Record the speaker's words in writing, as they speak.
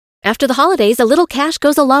After the holidays, a little cash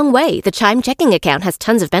goes a long way. The Chime checking account has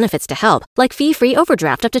tons of benefits to help, like fee-free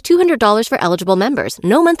overdraft up to $200 for eligible members,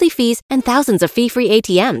 no monthly fees, and thousands of fee-free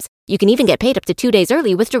ATMs. You can even get paid up to 2 days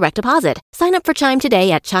early with direct deposit. Sign up for Chime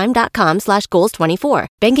today at chime.com/goals24.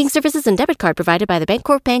 Banking services and debit card provided by the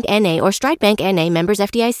Bancorp Bank N.A. or Stride Bank N.A. members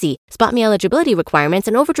FDIC. Spot me eligibility requirements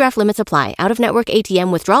and overdraft limits apply. Out-of-network ATM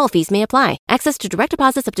withdrawal fees may apply. Access to direct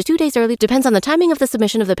deposits up to 2 days early depends on the timing of the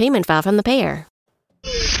submission of the payment file from the payer.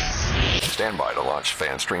 Stand by to launch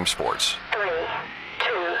FanStream Sports. 3,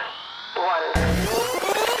 2, 1.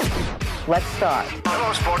 Let's start.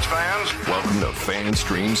 Hello, sports fans. Welcome to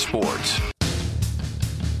FanStream Sports.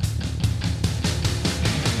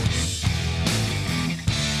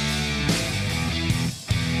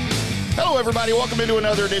 Hello, everybody. Welcome into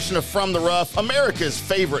another edition of From the Rough, America's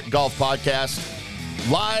favorite golf podcast.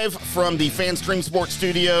 Live from the FanStream Sports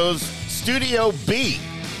Studios, Studio B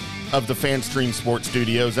of the FanStream Sports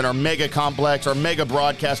Studios in our mega complex, our mega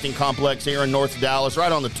broadcasting complex here in North Dallas,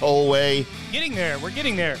 right on the tollway. Getting there. We're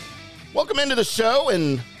getting there. Welcome into the show,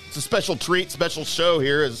 and it's a special treat, special show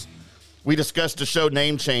here as we discussed a show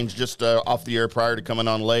name change just off the air prior to coming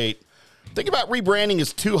on late. Think about rebranding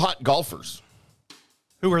as Two Hot Golfers.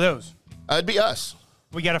 Who are those? It'd be us.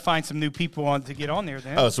 We got to find some new people on to get on there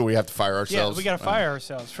then. Oh, so we have to fire yeah, ourselves? we got to fire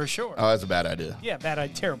ourselves for sure. Oh, that's a bad idea. Yeah, bad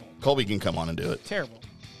idea. Terrible. Colby can come on and do it. Terrible.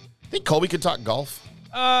 Think Colby could talk golf?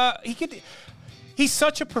 He could. He's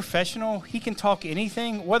such a professional. He can talk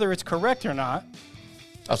anything, whether it's correct or not.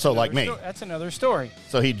 Oh, so like me. That's another story.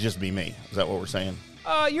 So he'd just be me. Is that what we're saying?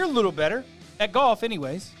 You're a little better at golf,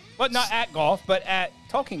 anyways. But not at golf, but at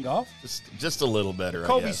talking golf. Just a little better.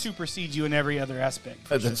 Colby I guess. supersedes you in every other aspect.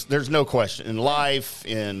 There's no question. In life,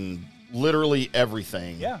 in literally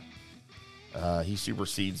everything. Yeah. He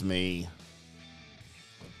supersedes me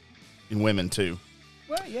in women, too.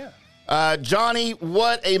 Well, yeah. Johnny,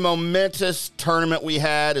 what a momentous tournament we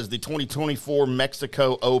had as the 2024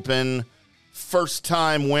 Mexico Open.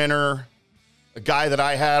 First-time winner. A guy that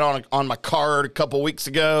I had on my card a couple weeks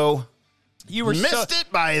ago. You were missed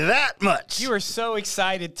it by that much. You were so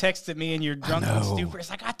excited, texted me, and you're drunk and stupid. It's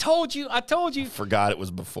like, I told you. Forgot it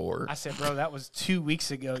was before. I said, bro, that was 2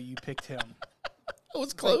 weeks ago you picked him. It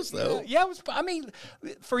was close, though. Yeah, it was. I mean,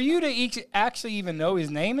 for you to actually even know his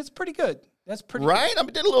name, it's pretty good. That's pretty right. I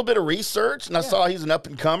did a little bit of research, and I saw he's an up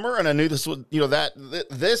and comer, and I knew this was,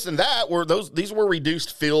 this and that were these were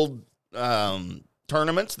reduced field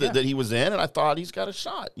tournaments that he was in, and I thought he's got a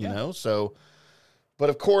shot, you know. So, but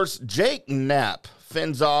of course, Jake Knapp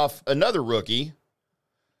fends off another rookie,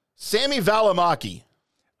 Sammy Valimaki.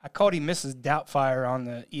 I called him Mrs. Doubtfire on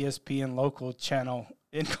the ESPN local channel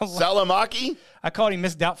in Salamaki? I called him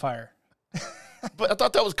Miss Doubtfire. But I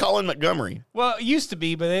thought that was Colin Montgomery. Well, it used to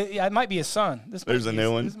be, but it might be his son. There's a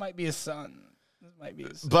new one. This might be his son.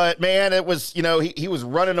 But, man, it was, he was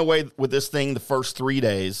running away with this thing the first 3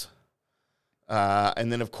 days.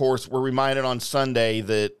 And then, of course, we're reminded on Sunday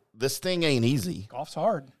that this thing ain't easy. Golf's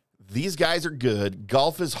hard. These guys are good.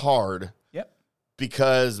 Golf is hard. Yep.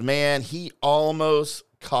 Because, man, he almost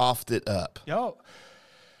coughed it up. Yo.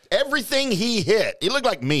 Everything he hit, he looked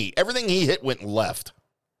like me. Everything he hit went left.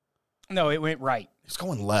 No, it went right. It's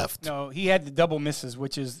going left. No, he had the double misses,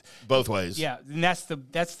 which is both ways. Yeah, and that's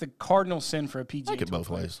the cardinal sin for a PGA. I like it both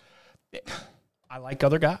ways. I like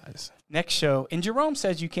other guys. Next show, and Jerome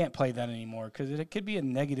says you can't play that anymore because it could be a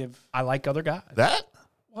negative. I like other guys. That?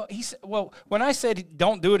 Well, when I said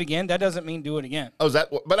don't do it again, that doesn't mean do it again. Oh, is that?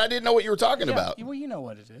 But I didn't know what you were talking about. Well, you know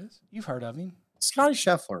what it is. You've heard of him, Scotty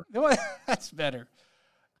Scheffler. That's better.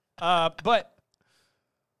 But.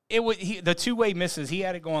 It was the two-way misses. He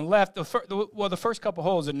had it going left. The first couple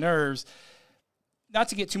holes of nerves. Not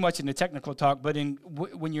to get too much into technical talk, but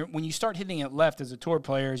when you start hitting it left as a tour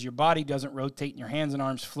player, your body doesn't rotate and your hands and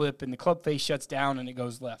arms flip, and the club face shuts down and it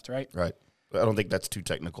goes left. Right. Right. I don't think that's too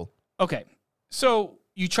technical. Okay, so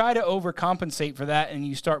you try to overcompensate for that, and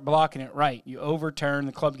you start blocking it right. You overturn,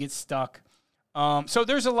 the club gets stuck. So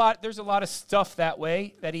there's a lot of stuff that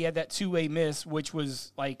way that he had that two-way miss, which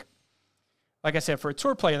was like I said, for a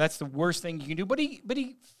tour player, that's the worst thing you can do. But he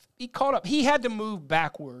caught up. He had to move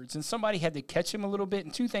backwards, and somebody had to catch him a little bit.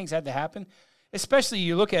 And two things had to happen. Especially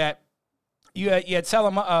you look at you had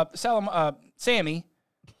Sammy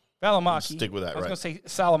Valimaki. Stick with that. I was going to say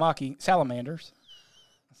Salamanders.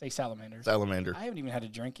 I say Salamanders. Salamander. I haven't even had a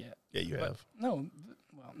drink yet. Yeah, you have. No.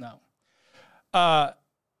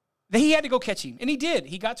 He had to go catch him, and he did.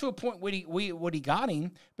 He got to a point where he got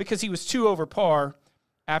him because he was 2 over par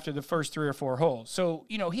after the first 3 or 4 holes. So,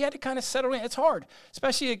 he had to kind of settle in. It's hard,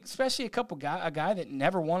 especially a guy that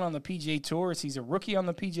never won on the PGA Tour. He's a rookie on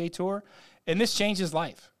the PGA Tour, and this changed his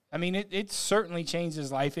life. I mean, it certainly changed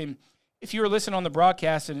his life. And if you were listening on the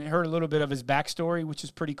broadcast and heard a little bit of his backstory, which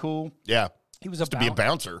is pretty cool. Yeah. He was to be a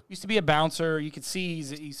bouncer. Used to be a bouncer. You could see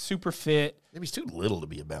he's super fit. Maybe he's too little to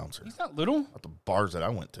be a bouncer. He's not little. At the bars that I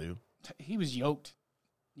went to. He was yoked.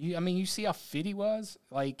 You see how fit he was?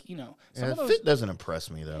 Like, some of those, fit doesn't impress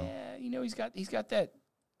me, though. Yeah, he's got that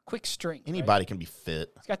quick strength. Anybody can be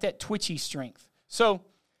fit. He's got that twitchy strength. So,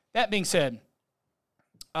 that being said,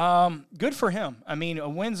 good for him. I mean, a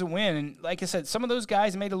win's a win. And like I said, some of those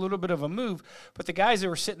guys made a little bit of a move, but the guys that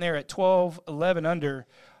were sitting there at 12, 11 under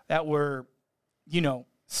that were,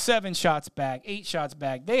 7 shots back, 8 shots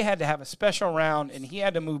back, they had to have a special round, and he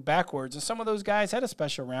had to move backwards. And some of those guys had a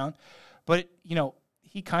special round, but,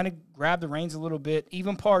 he kind of grabbed the reins a little bit.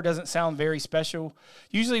 Even par doesn't sound very special.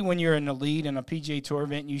 Usually when you're in the lead in a PGA Tour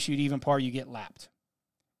event and you shoot even par, you get lapped.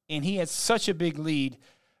 And he had such a big lead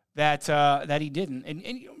that he didn't.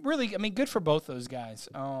 And really, I mean, good for both those guys,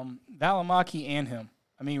 Valimaki and him.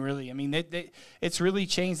 I mean, really, it's really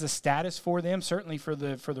changed the status for them, certainly for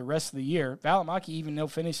the rest of the year. Valimaki, even though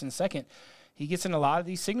finished in second, he gets in a lot of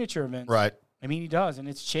these signature events. Right. I mean, he does, and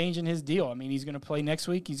it's changing his deal. I mean, he's going to play next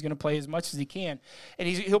week. He's going to play as much as he can, and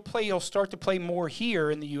he'll start to play more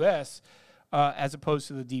here in the U.S. As opposed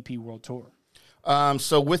to the DP World Tour.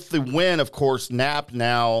 So with the win, of course, Knapp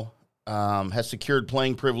now has secured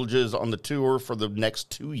playing privileges on the tour for the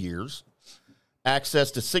next 2 years,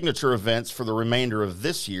 access to signature events for the remainder of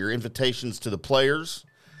this year, invitations to the Players,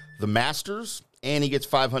 the Masters, and he gets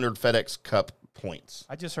 500 FedEx Cup points.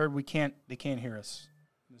 I just heard they can't hear us.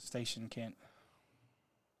 The station can't.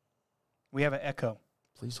 We have an echo.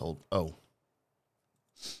 Please hold. Oh.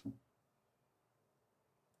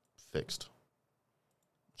 Fixed.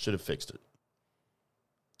 Should have fixed it.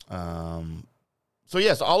 So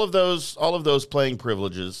yes, all of those playing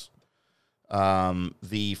privileges,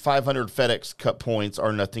 the 500 FedEx Cup points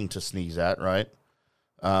are nothing to sneeze at, right?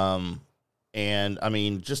 And I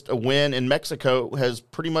mean, just a win in Mexico has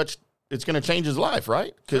pretty much, it's going to change his life,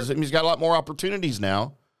 right? Because he's got a lot more opportunities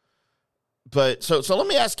now. But so let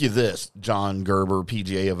me ask you this, John Gerber,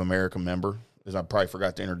 PGA of America member, as I probably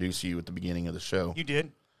forgot to introduce you at the beginning of the show. You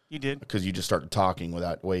did. Because you just started talking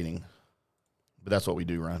without waiting. But that's what we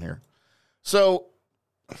do around here. So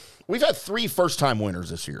we've had 3 first-time winners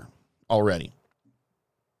this year already.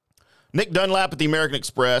 Nick Dunlap at the American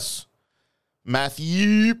Express,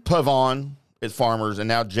 Matthew Pavon at Farmers, and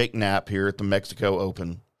now Jake Knapp here at the Mexico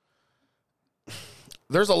Open.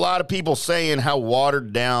 There's a lot of people saying how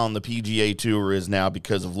watered down the PGA Tour is now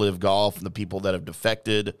because of Live Golf and the people that have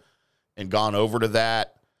defected and gone over to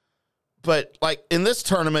that. But, like, in this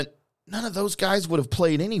tournament, none of those guys would have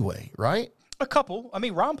played anyway, right? A couple. I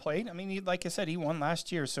mean, Ron played. I mean, like I said, he won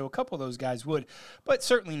last year, so a couple of those guys would. But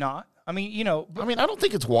certainly not. I mean, I don't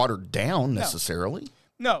think it's watered down necessarily.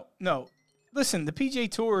 No. Listen, the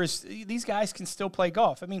PGA Tour these guys can still play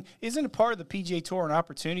golf. I mean, isn't a part of the PGA Tour an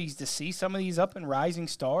opportunities to see some of these up and rising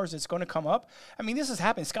stars that's going to come up? I mean, this has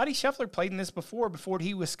happened. Scotty Scheffler played in this before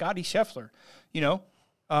he was Scotty Scheffler,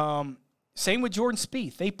 Same with Jordan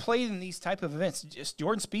Spieth. They played in these type of events. Just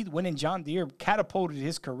Jordan Spieth winning John Deere catapulted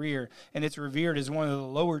his career, and it's revered as one of the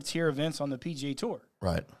lower tier events on the PGA Tour.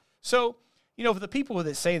 Right. So, for the people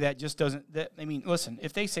that say that just doesn't – listen,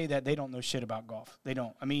 if they say that, they don't know shit about golf. They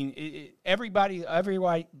don't. I mean, everybody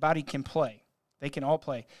can play. They can all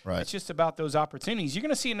play. Right. It's just about those opportunities. You're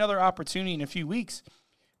going to see another opportunity in a few weeks,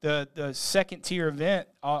 the second-tier event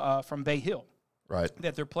from Bay Hill. Right.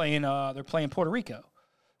 That they're playing Puerto Rico.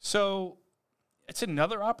 So it's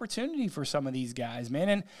another opportunity for some of these guys,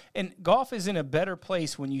 man. And golf is in a better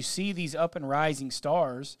place when you see these up and rising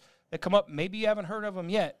stars that come up. Maybe you haven't heard of them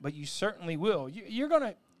yet, but you certainly will. You're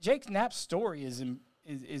gonna. Jake Knapp's story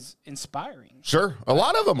is inspiring. Sure, a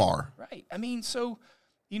lot of them are. Right. I mean, so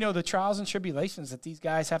the trials and tribulations that these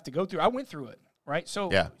guys have to go through. I went through it. Right.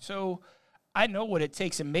 So yeah. So I know what it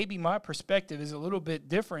takes, and maybe my perspective is a little bit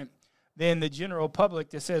different than the general public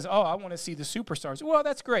that says, oh, I want to see the superstars. Well,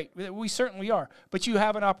 that's great. We certainly are. But you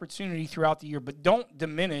have an opportunity throughout the year. But don't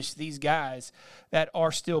diminish these guys that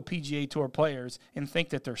are still PGA Tour players and think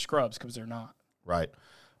that they're scrubs, because they're not. Right.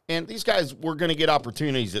 And these guys were going to get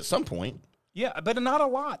opportunities at some point. Yeah, but not a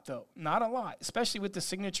lot, though. Not a lot, especially with the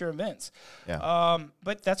signature events. Yeah.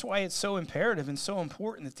 But that's why it's so imperative and so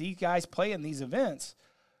important that these guys play in these events.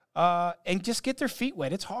 And just get their feet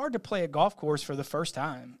wet. It's hard to play a golf course for the first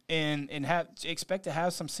time and expect to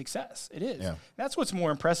have some success. It is. Yeah. That's what's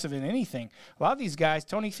more impressive than anything. A lot of these guys,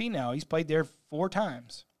 Tony Finau, he's played there 4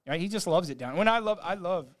 times. Right? He just loves it down. When I love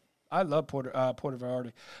Puerto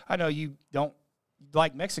Vallarta. I know you don't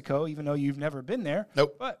like Mexico, even though you've never been there.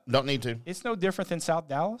 Nope. But don't need to. it's no different than South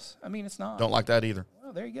Dallas. I mean, it's not. Don't like that either. Well,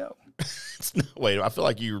 Oh, there you go. Wait, I feel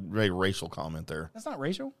like you made a racial comment there. That's not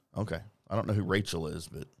racial. Okay. I don't know who Rachel is,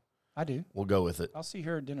 but I do. we'll go with it. I'll see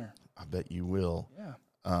her at dinner. I bet you will. Yeah.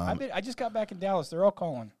 I just got back in Dallas. They're all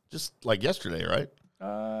calling. Just like yesterday, right?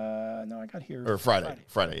 No, I got here. Or Friday.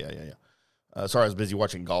 Yeah. Sorry, I was busy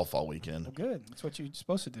watching golf all weekend. Well, good. That's what you're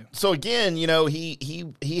supposed to do. So again,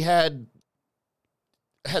 he had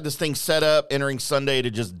this thing set up entering Sunday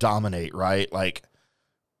to just dominate, right? Like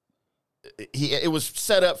it was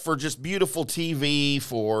set up for just beautiful TV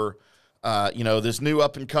for this new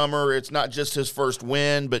up and comer. It's not just his first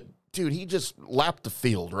win, but dude, he just lapped the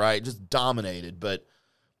field, right? Just dominated. But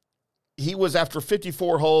he was, after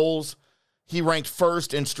 54 holes, he ranked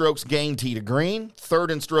first in strokes gained tee to green,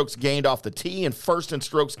 third in strokes gained off the tee, and first in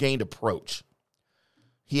strokes gained approach.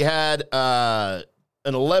 He had an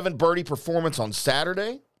 11 birdie performance on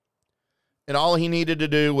Saturday, and all he needed to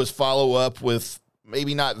do was follow up with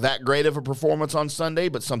maybe not that great of a performance on Sunday,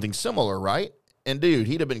 but something similar, right? And dude,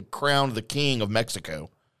 he'd have been crowned the king of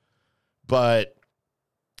Mexico. But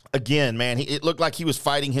again, man, it looked like he was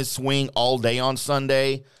fighting his swing all day on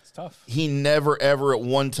Sunday. It's tough. He never, ever at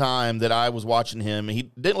one time that I was watching him, he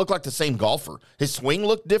didn't look like the same golfer. His swing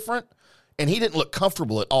looked different, and he didn't look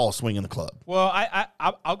comfortable at all swinging the club. Well,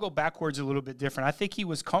 I'll go backwards a little bit different. I think he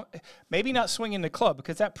was maybe not swinging the club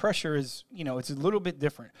because that pressure is, it's a little bit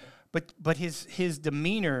different. But his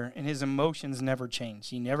demeanor and his emotions never changed.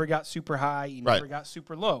 He never got super high. He never got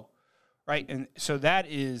super low, right? And so that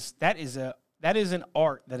is an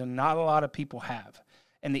art that not a lot of people have.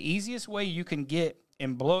 And the easiest way you can get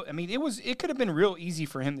and blow. I mean, it could have been real easy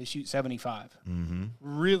for him to shoot 75. Mm-hmm.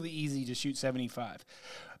 Really easy to shoot 75.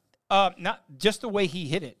 Not just the way he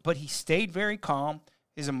hit it, but he stayed very calm.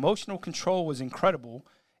 His emotional control was incredible.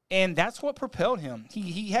 And that's what propelled him.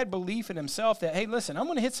 He had belief in himself that, hey, listen, I'm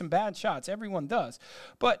going to hit some bad shots. Everyone does.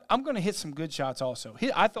 But I'm going to hit some good shots also.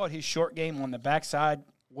 I thought his short game on the backside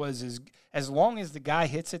was as long as the guy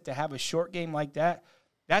hits it, to have a short game like that,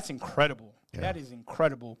 that's incredible. Yeah. That is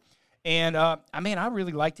incredible. And, I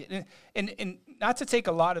really liked it. And not to take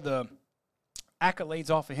a lot of the accolades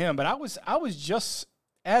off of him, but I was just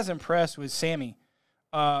as impressed with Sammy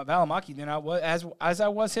Valimaki than I was as I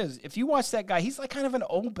was his. If you watch that guy, he's like kind of an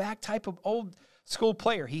old back type of old school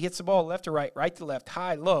player. He hits the ball left to right, right to left,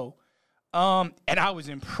 high, low. And I was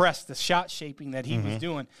impressed the shot shaping that he was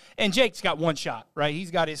doing. And Jake's got one shot, right?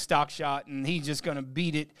 He's got his stock shot, and he's just going to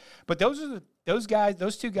beat it. But those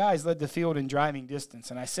two guys led the field in driving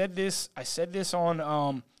distance. And I said this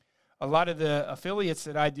on a lot of the affiliates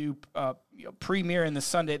that I do premiere in the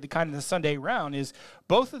Sunday round is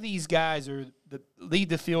both of these guys lead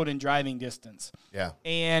the field in driving distance. Yeah.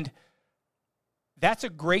 And that's a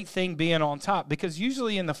great thing being on top, because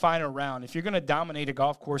usually in the final round, if you're going to dominate a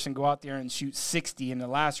golf course and go out there and shoot 60 in the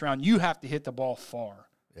last round, you have to hit the ball far.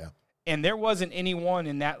 Yeah. And there wasn't anyone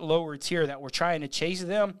in that lower tier that were trying to chase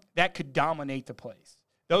them that could dominate the place.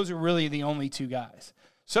 Those are really the only two guys.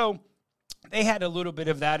 So they had a little bit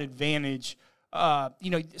of that advantage.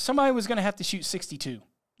 Somebody was going to have to shoot 62.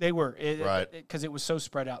 They were, right, because it was so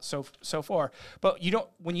spread out so far. But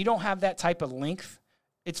when you don't have that type of length,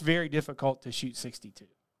 it's very difficult to shoot 62.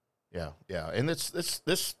 Yeah, and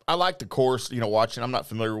this I like the course. Watching, I'm not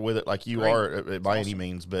familiar with it like you are by any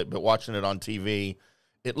means, but watching it on TV,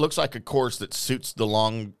 it looks like a course that suits the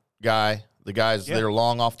long guy. The guys that are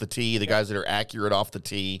long off the tee, the guys that are accurate off the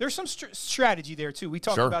tee. There's some strategy there, too. We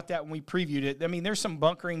talked about that when we previewed it. I mean, there's some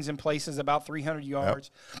bunkerings in places about 300 yards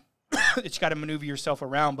that you got to maneuver yourself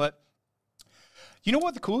around. But you know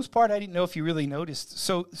what the coolest part? I didn't know if you really noticed.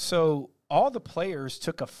 So all the players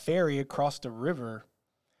took a ferry across the river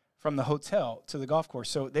from the hotel to the golf course.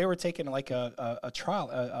 So they were taking like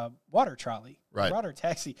a water trolley, right? Water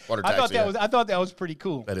taxi. I thought that was pretty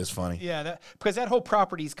cool. That is funny. Yeah, because that whole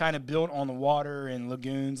property is kind of built on the water and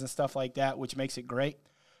lagoons and stuff like that, which makes it great.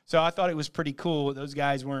 So I thought it was pretty cool. Those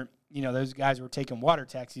guys weren't, those guys were taking water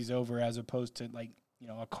taxis over as opposed to like,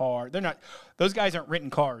 a car. They're not. Those guys aren't renting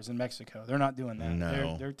cars in Mexico. They're not doing that.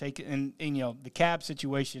 No. They're taking and the cab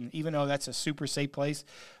situation. Even though that's a super safe place,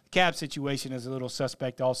 the cab situation is a little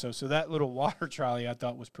suspect also. So that little water trolley I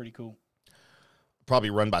thought was pretty cool. Probably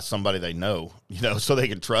run by somebody they know, so they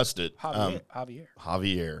can trust it.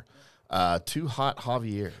 Javier. Too hot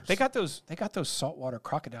Javier. They got those saltwater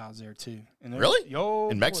crocodiles there too. And really?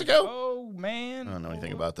 In Mexico? Oh man. I don't know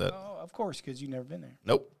anything about that. Oh, of course, because you've never been there.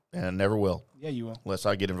 Nope. And I never will. Yeah, you will. Unless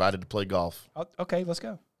I get invited to play golf. Okay, let's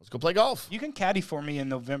go. Let's go play golf. You can caddy for me in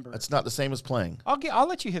November. That's not the same as playing. I'll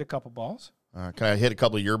let you hit a couple balls. Can I hit a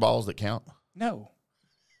couple of your balls that count? No.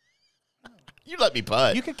 You let me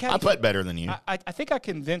putt. You can caddy. I putt better than you. I think I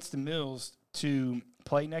convinced the Mills to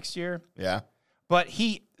play next year. Yeah. But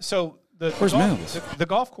Where's Mills? The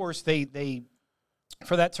golf course, they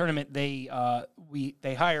for that tournament, they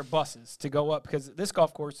hire buses to go up because this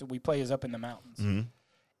golf course that we play is up in the mountains. Mm-hmm.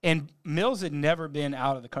 And Mills had never been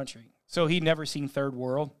out of the country, so he'd never seen third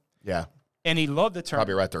world. Yeah. And he loved the tournament.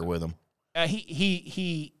 Probably right there with him.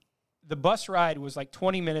 The bus ride was like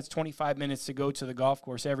 20 minutes, 25 minutes to go to the golf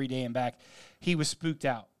course every day and back. He was spooked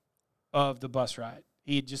out of the bus ride.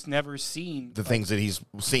 He had just never seen The things that he's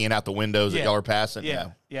seeing out the windows that y'all are passing.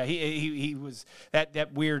 Yeah. He was that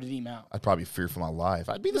weirded him out. I'd probably fear for my life.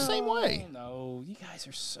 I'd be the same way. No, you guys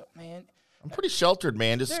are so, man. I'm pretty sheltered,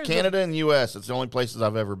 man. Just Canada and U.S. It's the only places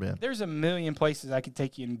I've ever been. There's a million places I could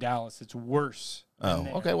take you in Dallas. It's worse. Oh,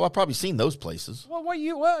 okay. Well, I've probably seen those places. Well,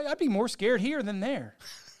 I'd be more scared here than there.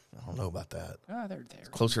 I don't know about that. They're there.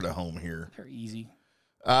 Closer to home here. They're easy.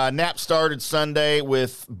 Knapp started Sunday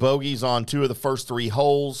with bogeys on 2 of the first 3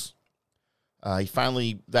 holes. He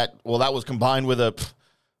finally that was combined with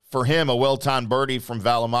for him a well-timed birdie from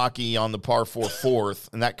Valimaki on the par 4 fourth,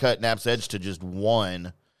 and that cut Knapp's edge to just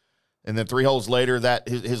 1. And then 3 holes later, that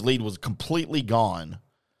his lead was completely gone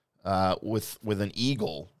with an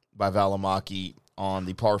eagle by Valimaki on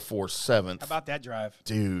the par 4 seventh. How about that drive,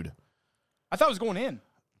 dude? I thought it was going in.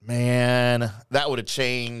 Man, that would have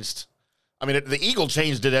changed. I mean, the eagle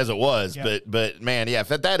changed it as it was, but man, yeah, if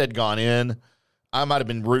that had gone in, I might have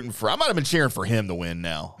been cheering for him to win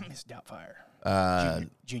now. It's Doubtfire.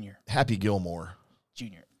 Junior. Happy Gilmore.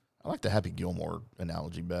 Junior. I like the Happy Gilmore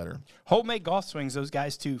analogy better. Homemade golf swings, those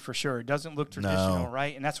guys too, for sure. It doesn't look traditional,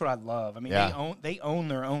 right? And that's what I love. I mean, they own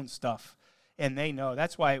their own stuff, and they know.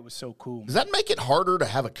 That's why it was so cool. Does that make it harder to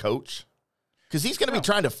have a coach? Because he's going to be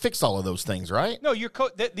trying to fix all of those things, right? No,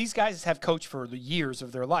 these guys have coached for the years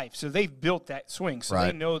of their life, so they've built that swing, so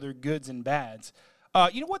they know their goods and bads.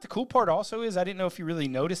 You know what the cool part also is? I didn't know if you really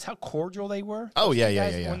noticed how cordial they were. Oh,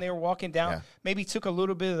 yeah. When they were walking down, maybe took a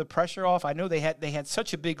little bit of the pressure off. I know they had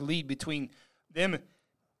such a big lead between them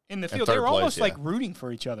in the field. They were almost like rooting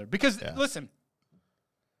for each other. Because, listen.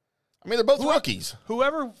 I mean, they're both rookies.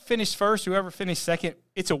 Whoever finished first, whoever finished second,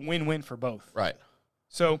 it's a win-win for both. Right.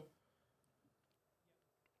 So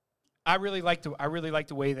I really liked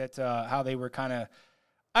the way that how they were kind of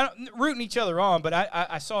rooting each other on, but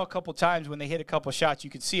I saw a couple times when they hit a couple shots, you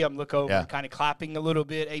could see them look over and kind of clapping a little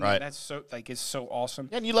bit. Hey, man, that's so it's so awesome.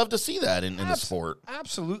 Yeah, and you love to see that in the sport.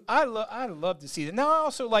 Absolutely, I love to see that. Now I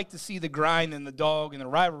also like to see the grind and the dog and the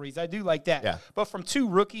rivalries. I do like that. Yeah. But from 2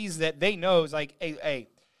 rookies that they know is like, hey,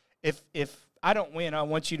 if I don't win, I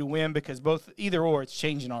want you to win because either or, it's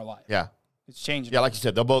changing our life. Yeah. It's changing. Yeah, like you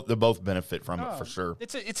said, they'll both benefit from it for sure.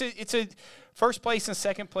 It's a first place and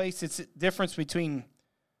second place. It's a difference between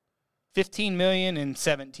 $15 million and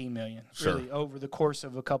 $17 million, really, over the course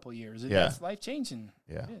of a couple years. That's life changing.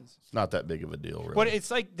 Yeah, it's not that big of a deal, really. But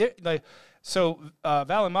it's like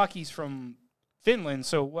Valimaki's from Finland.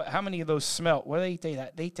 So how many of those smelt? What do they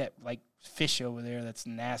eat? They eat that like fish over there. That's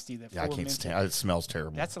nasty. I can't stand. It smells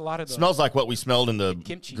terrible. That's a lot of those. Smells like what we smelled in the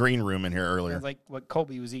kimchi. Green room in here earlier. Like what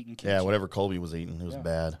Colby was eating. Kimchi. Yeah, whatever Colby was eating, it was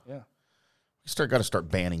bad. Yeah, we got to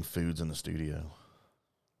start banning foods in the studio,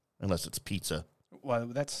 unless it's pizza. Well,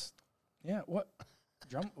 that's. Yeah, what?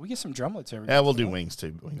 We get some drumlets every day. Yeah, we'll do wings,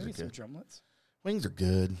 too. Wings are good. Some drumlets. Wings are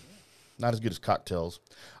good. Not as good as cocktails.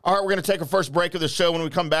 All right, we're going to take our first break of the show. When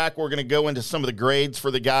we come back, we're going to go into some of the grades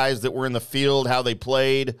for the guys that were in the field, how they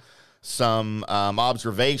played, some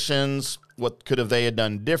observations, what could have they had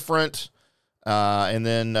done different. And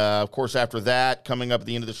then, of course, after that, coming up at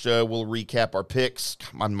the end of the show, we'll recap our picks.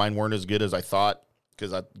 Mine weren't as good as I thought.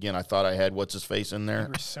 Because, I thought I had what's-his-face in there. You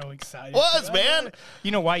were so excited. Man. You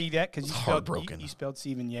know why you did that? Because you spelled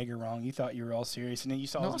Steven Yeager wrong. You thought you were all serious, and then you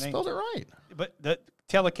saw his name. I spelled it right. But the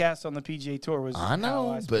telecast on the PGA Tour was I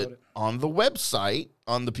know, but it. on the website,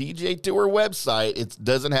 on the PGA Tour website, it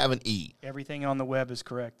doesn't have an E. Everything on the web is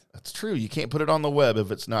correct. That's true. You can't put it on the web if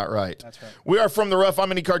it's not right. That's right. We are from the Rough. I'm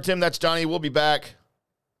IndyCar Tim. That's Johnny. We'll be back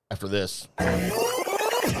after this.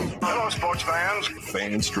 Hello, sports fans.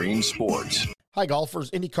 FanStream Sports. Hi, golfers.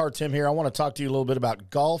 IndyCar Tim here. I want to talk to you a little bit about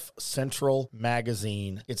Golf Central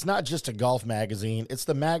Magazine. It's not just a golf magazine. It's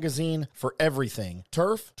the magazine for everything.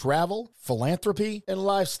 Turf, travel, philanthropy, and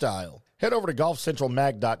lifestyle. Head over to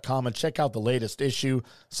golfcentralmag.com and check out the latest issue.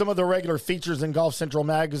 Some of the regular features in Golf Central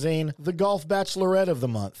Magazine: the Golf Bachelorette of the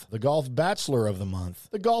Month, the Golf Bachelor of the Month,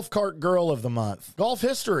 the Golf Cart Girl of the Month, Golf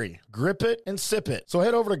History, Grip It and Sip It. So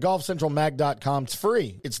head over to golfcentralmag.com. It's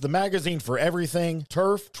free. It's the magazine for everything: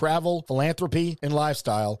 turf, travel, philanthropy, and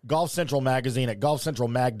lifestyle. Golf Central Magazine at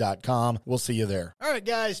golfcentralmag.com. We'll see you there. All right,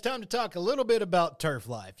 guys, time to talk a little bit about turf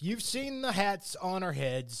life. You've seen the hats on our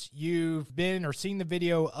heads. You've been or seen the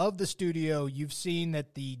video of the studio studio, you've seen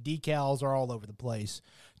that the decals are all over the place.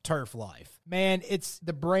 Turf Life. Man, it's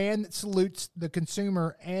the brand that salutes the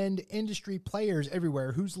consumer and industry players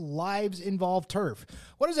everywhere whose lives involve turf.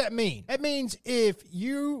 What does that mean? That means if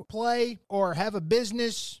you play or have a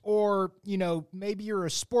business or, maybe you're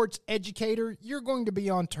a sports educator, you're going to be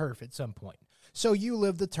on turf at some point. So you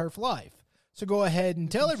live the turf life. So go ahead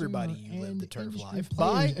and tell everybody you live the turf life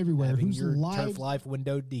by having your Turf Life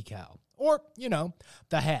window decal. Or,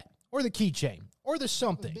 the hat or the keychain. Or the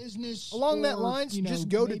something. Along that lines, just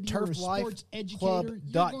go to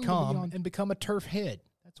turflifeclub.com and become a turf head.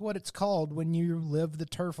 That's what it's called when you live the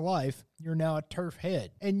turf life. You're now a turf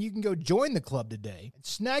head. And you can go join the club today and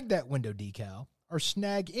snag that window decal or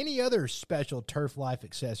snag any other special Turf Life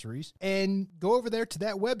accessories and go over there to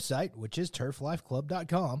that website, which is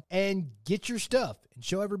turflifeclub.com, and get your stuff and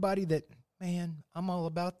show everybody that, man, I'm all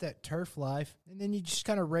about that turf life. And then you just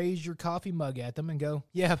kind of raise your coffee mug at them and go,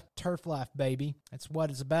 yeah, turf life, baby. That's what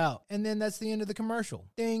it's about. And then that's the end of the commercial.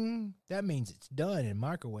 Ding. That means it's done in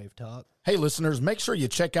microwave talk. Hey, listeners, make sure you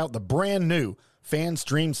check out the brand new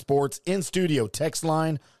FanStream Sports in-studio text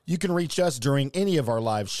line. You can reach us during any of our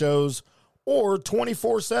live shows or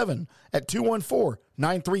 24/7 at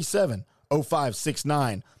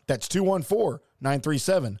 214-937-0569. That's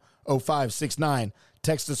 214-937-0569.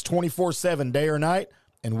 Text us 24/7, day or night,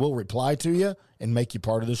 and we'll reply to you and make you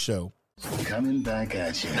part of the show. Coming back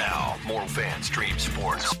at you. Now, more FanStream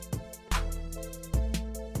Sports.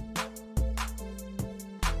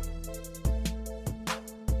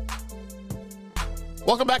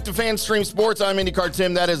 Welcome back to FanStream Sports. I'm IndyCar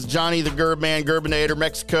Tim. That is Johnny the Gerbman, Gerbinator,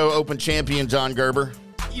 Mexico Open champion John Gerber.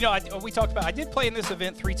 We talked about, I did play in this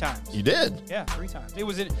event 3 times. You did? Yeah, 3 times. It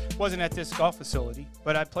wasn't at this golf facility,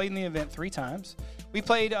 but I played in the event 3 times. We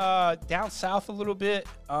played down south a little bit,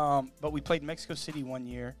 but we played Mexico City one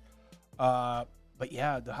year. But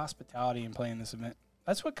yeah, the hospitality and playing this event,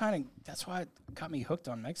 that's why it got me hooked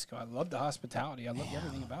on Mexico. I love the hospitality. I love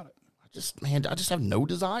everything about it. I just have no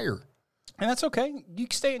desire. And that's okay. You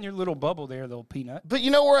can stay in your little bubble there, little peanut. But you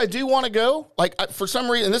know where I do want to go? For some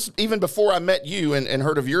reason, this even before I met you and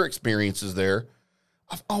heard of your experiences there,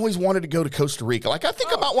 I've always wanted to go to Costa Rica. I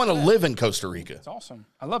think I might want to live in Costa Rica. It's awesome.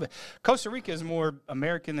 I love it. Costa Rica is more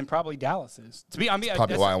American than probably Dallas is.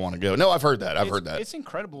 Probably why I want to go. No, I've heard that. It's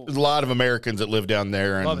incredible. There's a lot of Americans that live down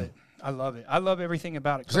there. And love it. I love it. I love everything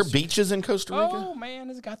about it. Is there beaches in Costa Rica? Oh, man,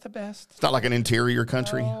 it's got the best. It's not like an interior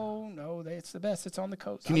country? No, it's the best. It's on the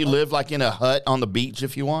coast. Can you live in a hut on the beach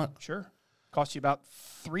if you want? Sure. Costs you about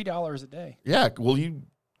 $3 a day. Yeah. Will you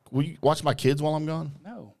watch my kids while I'm gone?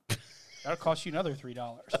 No. That'll cost you another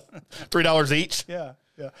 $3. $3 each? Yeah.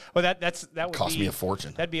 Well, that would cost me a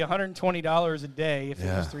fortune. That'd be $120 a day if it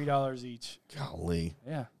was $3 each. Golly.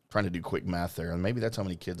 Yeah. Trying to do quick math there. And maybe that's how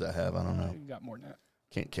many kids I have. I don't know. You got more than that.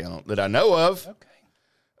 Can't count that I know of.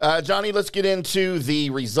 Okay. Johnny, let's get into the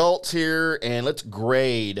results here, and let's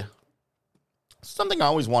grade something I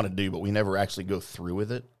always want to do, but we never actually go through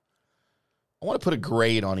with it. I want to put a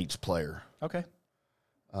grade on each player. Okay.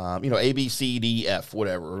 A, B, C, D, F,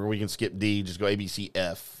 whatever. Or we can skip D, just go A, B, C,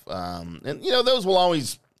 F. And those will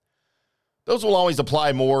always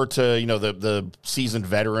apply more to, the seasoned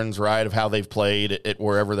veterans, right, of how they've played at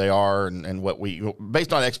wherever they are and what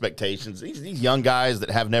based on expectations. These young guys that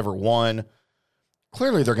have never won,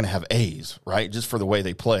 clearly they're going to have A's, right, just for the way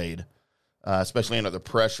they played, especially under the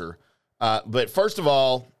pressure. But first of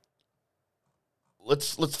all,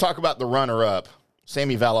 let's talk about the runner-up,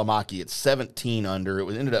 Sami Välimäki at 17 under.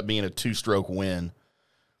 It ended up being a 2-stroke win,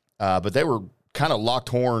 but they were kind of locked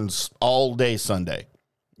horns all day Sunday,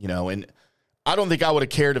 and I don't think I would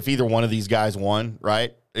have cared if either one of these guys won,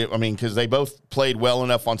 right? Because they both played well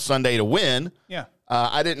enough on Sunday to win. Yeah.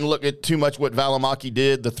 I didn't look at too much what Välimäki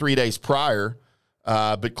did the 3 days prior,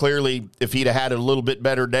 but clearly if he'd have had a little bit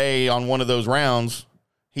better day on one of those rounds,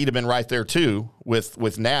 he'd have been right there too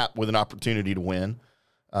with Knapp with an opportunity to win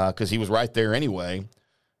because he was right there anyway.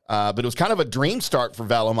 But it was kind of a dream start for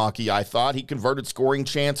Välimäki, I thought. He converted scoring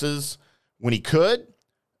chances when he could.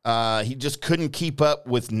 He just couldn't keep up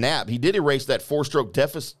with Knapp. He did erase that 4-stroke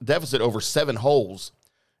deficit over 7 holes,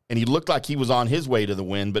 and he looked like he was on his way to the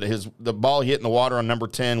win, but the ball hit in the water on number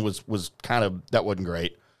 10 was kind of, that wasn't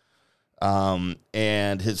great.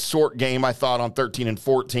 And his short game, I thought, on 13 and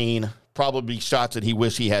 14, probably shots that he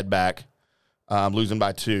wished he had back, losing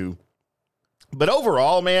by 2. But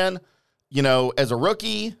overall, man, as a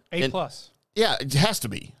rookie. A+. Yeah, it has to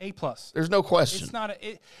be. A+. There's no question. It's not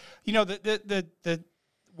the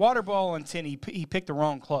water ball on 10, he picked the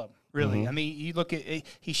wrong club. Really, I mean, you look at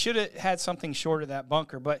he should have had something short of that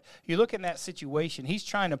bunker, but you look in that situation. He's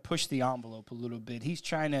trying to push the envelope a little bit. He's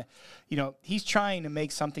trying to,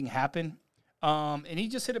 make something happen, and he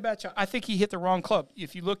just hit a bad shot. I think he hit the wrong club.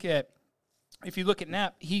 If you look at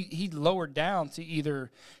Knapp, he lowered down to either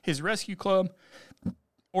his rescue club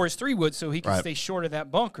or his 3-wood, so he can stay short of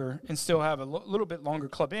that bunker and still have a little bit longer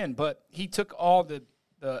club in. But he took all the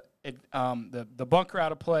bunker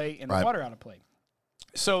out of play and the water out of play.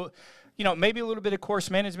 So, maybe a little bit of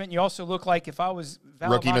course management. You also look like if I was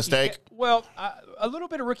Valimaki, rookie mistake. Well, a little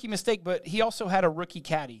bit of rookie mistake, but he also had a rookie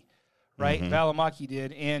caddy, right? Valimaki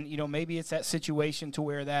did, and maybe it's that situation to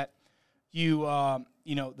where that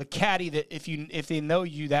the caddy that if they know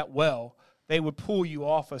you that well, they would pull you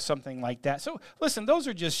off of something like that. So, listen, those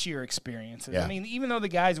are just sheer experiences. Yeah. I mean, even though the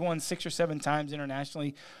guy's won 6 or 7 times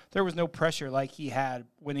internationally, there was no pressure like he had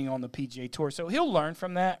winning on the PGA Tour. So he'll learn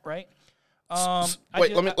from that, right?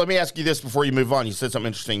 Let me ask you this before you move on. You said something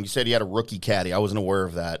interesting. You said he had a rookie caddy. I wasn't aware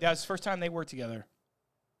of that. Yeah, it's the first time they worked together.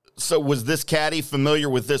 So was this caddy familiar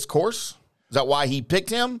with this course? Is that why he picked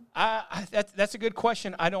him? That's a good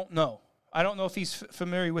question. I don't know. I don't know if he's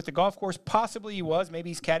familiar with the golf course. Possibly he was. Maybe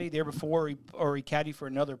he's caddied there before, or he caddied for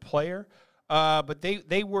another player. But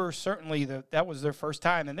they were certainly that was their first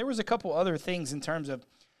time. And there was a couple other things in terms of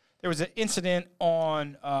there was an incident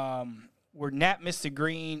on where Knapp missed the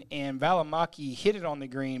green and Valimaki hit it on the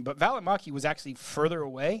green, but Valimaki was actually further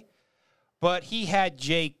away. But he had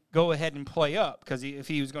Jake go ahead and play up because if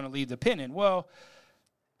he was going to leave the pin in. Well,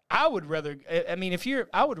 I would rather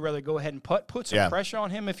go ahead and put some pressure on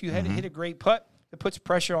him. If you had hit a great putt, it puts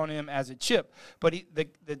pressure on him as a chip. But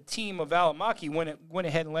the team of Valimaki went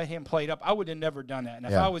ahead and let him play it up. I would have never done that.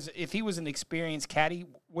 And if he was an experienced caddy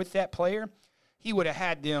with that player, he would have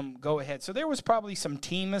had them go ahead. So there was probably some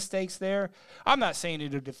team mistakes there. I'm not saying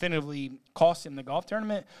it would definitively cost him the golf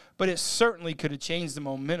tournament, but it certainly could have changed the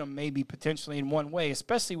momentum maybe potentially in one way,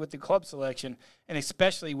 especially with the club selection and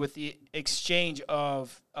especially with the exchange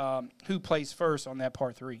of who plays first on that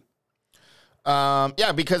par 3.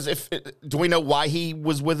 Because do we know why he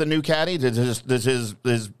was with a new caddy? Does his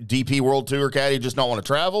DP World Tour caddy just not want to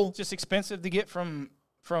travel? It's just expensive to get from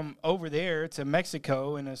over there to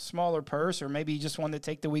Mexico in a smaller purse, or maybe he just wanted to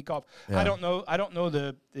take the week off. Yeah. I don't know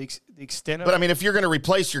the extent of it. But, I mean, if you're going to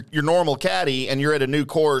replace your normal caddy and you're at a new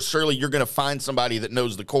course, surely you're going to find somebody that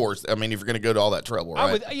knows the course. I mean, if you're going to go to all that trouble,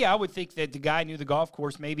 right? I would think that the guy knew the golf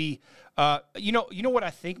course. Maybe, you know what I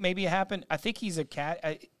think maybe happened? I think he's a cat.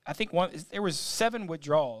 I think there was 7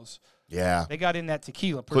 withdrawals. Yeah. They got in that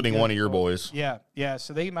tequila. Including one of your boys. Yeah.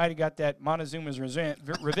 So they might have got that Montezuma's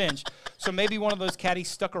revenge. So maybe one of those caddies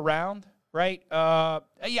stuck around, right? I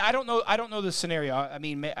don't know the scenario. I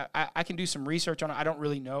mean, I can do some research on it. I don't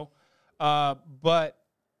really know. But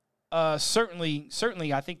certainly,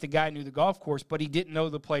 I think the guy knew the golf course, but he didn't know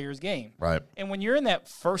the player's game. Right. And when you're in that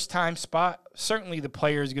first-time spot, certainly the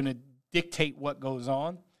player is going to dictate what goes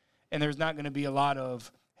on. And there's not going to be a lot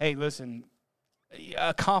of, hey, listen,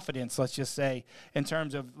 confidence, let's just say, in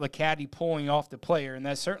terms of the caddy pulling off the player, and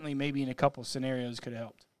that certainly maybe in a couple of scenarios could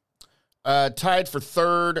have helped. Tied for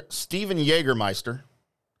third, Steven Jaegermeister.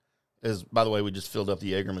 By the way, we just filled up the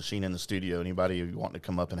Jaeger machine in the studio. Anybody who want to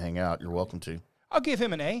come up and hang out, you're welcome to. I'll give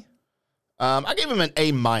him an A. I gave him an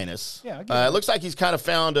A-. Yeah, it looks like he's kind of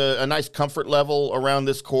found a nice comfort level around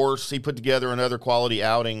this course. He put together another quality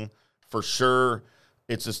outing for sure.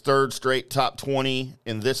 It's his 3rd straight top 20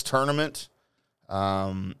 in this tournament.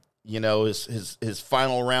 His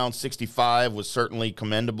final round 65 was certainly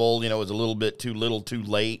commendable. It was a little bit too little, too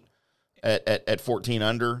late at 14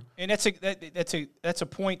 under. And that's a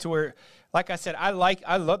point to where, like I said, I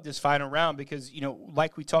love this final round because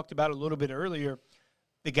like we talked about a little bit earlier,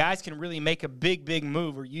 the guys can really make a big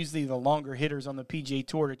move, or usually the longer hitters on the PGA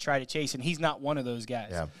Tour to try to chase, and he's not one of those guys.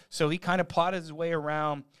 Yeah. So he kind of plotted his way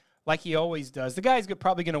around like he always does. The guy's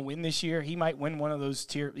probably going to win this year. He might win one of those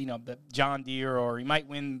the John Deere, or he might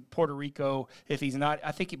win Puerto Rico if he's not.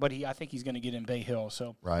 I think he's going to get in Bay Hill.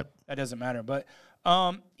 So right. That doesn't matter. But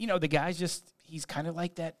the guy's he's kind of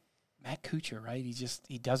like that Matt Kuchar, right?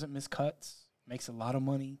 He doesn't miss cuts, makes a lot of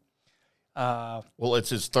money. Well,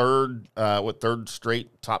 it's his third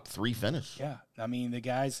straight top 3 finish. Yeah, I mean the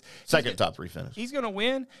guy's second top 3 finish. He's going to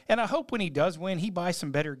win, and I hope when he does win, he buys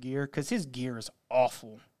some better gear because his gear is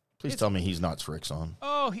awful. Please tell me he's not Srixon.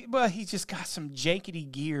 Oh, he's just got some jankety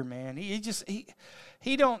gear, man.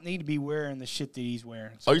 He don't need to be wearing the shit that he's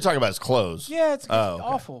wearing. So. Oh, you're talking about his clothes? Yeah, it's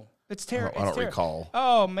awful. It's terrible. I don't recall.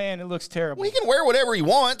 Oh, man, it looks terrible. Well, he can wear whatever he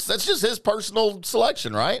wants. That's just his personal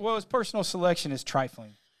selection, right? Well, his personal selection is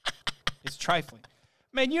trifling. It's trifling.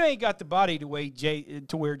 Man, you ain't got the body to wear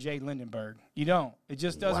Jay Lindenberg. You don't. It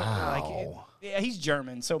just doesn't. Wow. Yeah, he's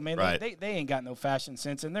German, so man, Right. they ain't got no fashion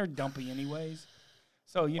sense, and they're dumpy anyways.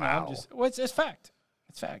 So I'm Wow. just. Well, it's fact.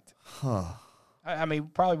 It's fact. Huh. I mean,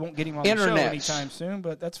 probably won't get him on the show anytime soon,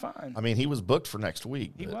 but that's fine. I mean, he was booked for next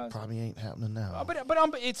week. He was. Probably ain't happening now. But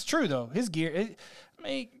it's true though. His gear.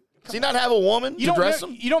 Does he not have a woman to dress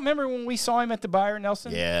him? You don't remember when we saw him at the Byron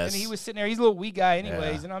Nelson? Yes. And he was sitting there. He's a little wee guy,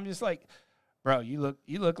 anyways, Yeah. and I'm just like, bro, you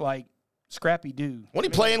look like Scrappy Doo. When he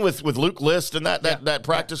playing with Luke List and that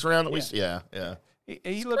practice round that we see? Yeah.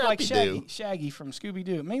 He looked like Scrappy-Doo. Shaggy from Scooby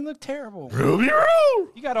Doo. Man, he looked terrible. Ruby Roo!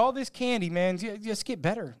 You got all this candy, man. Just get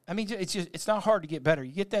better. I mean, it's not hard to get better.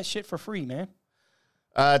 You get that shit for free, man.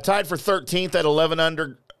 Tied for 13th at 11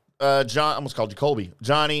 under. John, I almost called you Colby.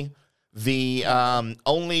 Johnny, the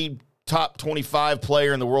only top 25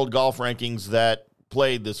 player in the world golf rankings that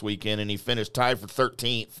played this weekend, and he finished tied for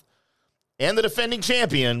 13th. And the defending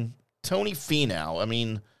champion, Tony Finau. I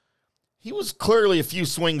mean, he was clearly a few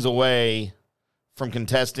swings away from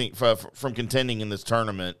contending in this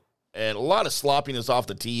tournament, and a lot of sloppiness off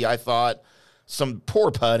the tee. I thought some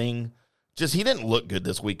poor putting. Just he didn't look good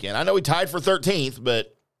this weekend. I know he tied for 13th,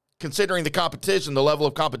 but considering the competition, the level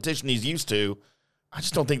of competition he's used to, I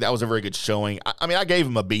just don't think that was a very good showing. I mean, I gave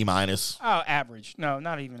him a B-. Oh, average. No,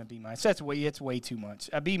 not even a B-. It's way too much.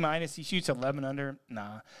 A B-. He shoots 11 under.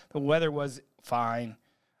 Nah. The weather was fine.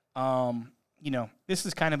 This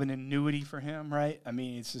is kind of an annuity for him, right? I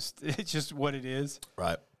mean, it's just what it is.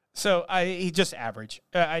 Right. So he just average.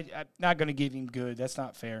 I'm not going to give him good. That's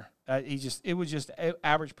not fair. It was just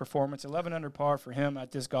average performance. 11 under par for him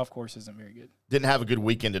at this golf course isn't very good. Didn't have a good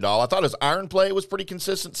weekend at all. I thought his iron play was pretty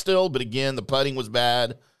consistent still, but again, the putting was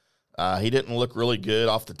bad. He didn't look really good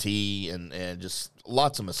off the tee, and just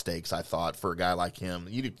lots of mistakes, I thought, for a guy like him.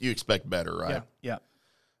 You expect better, right? Yeah.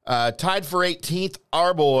 Tied for 18th,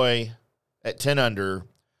 our boy at 10 under,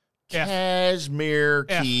 F. Cashmere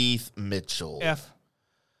F. Keith Mitchell. F.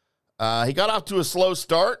 He got off to a slow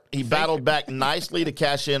start. He battled back nicely to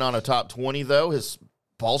cash in on a top 20, though. His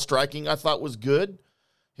ball striking, I thought, was good.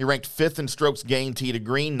 He ranked 5th in strokes gained tee to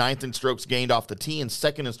green, 9th in strokes gained off the tee, and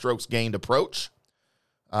 2nd in strokes gained approach.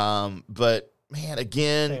 But, man,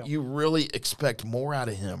 again, Fail. you really expect more out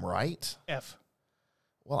of him, right? F.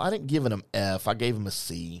 Well, I didn't give him an F. I gave him a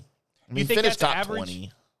C. I mean, You he think finished that's top average?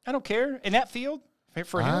 20. I don't care. In that field,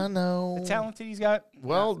 for him, I know. the talent that he's got.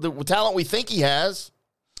 Well, the talent we think he has.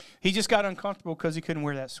 He just got uncomfortable because he couldn't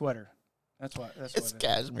wear that sweater. That's It's what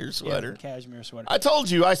cashmere sweater. Yeah, cashmere sweater. I told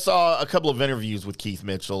you I saw a couple of interviews with Keith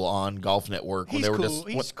Mitchell on Golf Network when He's they were cool.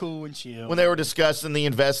 He's cool and chill. when they were discussing the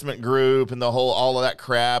investment group and all of that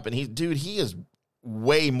crap. And he is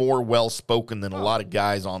way more well spoken than a lot of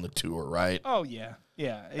guys on the tour, right? Oh yeah.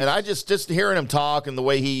 And I just hearing him talk and the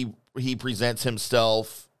way he presents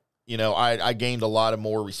himself, I gained a lot of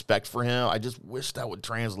more respect for him. I just wish that would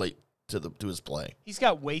translate to his play. He's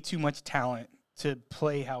got way too much talent to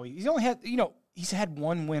play how he's only had, he's had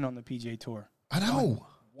one win on the PGA Tour. I know.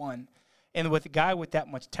 One. And with a guy with that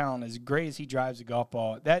much talent, as great as he drives a golf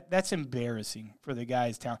ball, that's embarrassing for the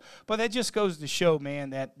guy's talent. But that just goes to show, man,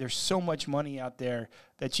 that there's so much money out there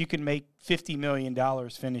that you can make $50 million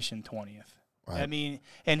finishing 20th. Right. I mean,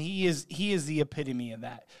 and he is the epitome of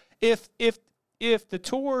that. If the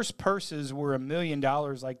tour's purses were $1 million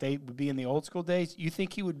like they would be in the old school days, you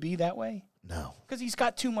think he would be that way? No. Because he's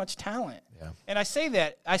got too much talent. Yeah. And I say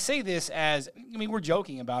this as, we're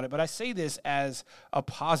joking about it, but I say this as a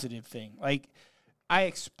positive thing. Like,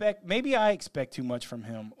 maybe I expect too much from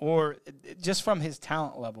him, or just from his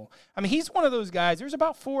talent level. I mean, he's one of those guys. There's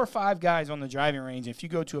about 4 or 5 guys on the driving range, if you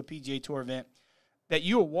go to a PGA Tour event, that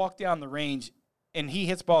you will walk down the range and he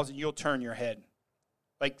hits balls and you'll turn your head.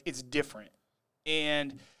 Like, it's different.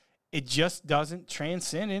 And it just doesn't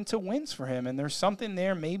transcend into wins for him. And there's something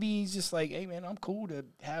there. Maybe he's just like, hey, man, I'm cool to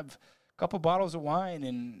have a couple bottles of wine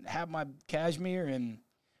and have my cashmere and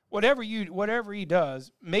whatever he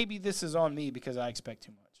does. Maybe this is on me because I expect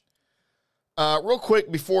too much. Real quick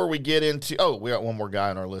before we get into we got one more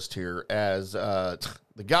guy on our list here as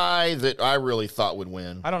the guy that I really thought would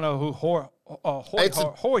win. I don't know who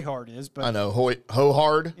Hoyhard is, but I know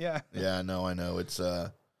Hohard. Yeah. Yeah, I know. It's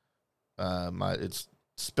it's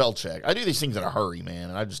spell check. I do these things in a hurry, man,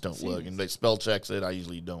 and I just don't look. And they spell checks it. I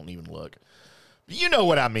usually don't even look. But you know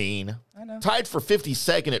what I mean. I know. Tied for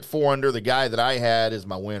 52nd at 4 under. The guy that I had is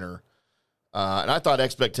my winner. And I thought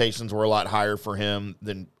expectations were a lot higher for him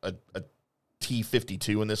than a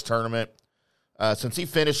T52 in this tournament. Since he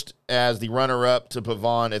finished as the runner-up to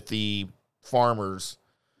Pavon at the Farmers,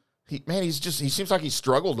 he seems like he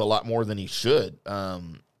struggled a lot more than he should. I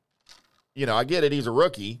get it. He's a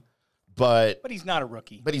rookie. But But he's not a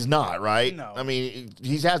rookie. he's not, right? No. I mean,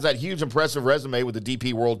 he has that huge, impressive resume with the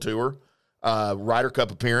DP World Tour, Ryder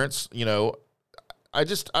Cup appearance. You know, I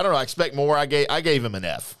don't know. I expect more. I gave him an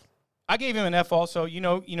F. I gave him an F also. You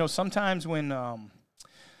know, sometimes when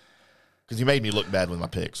Because you made me look bad with my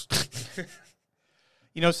picks.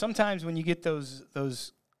 sometimes when you get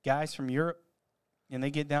those guys from Europe and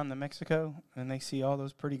they get down to Mexico and they see all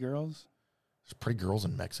those pretty girls. There's pretty girls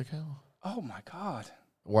in Mexico? Oh, my God.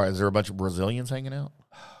 Why, is there a bunch of Brazilians hanging out?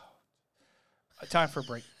 Time for a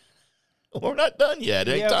break. We're not done yet.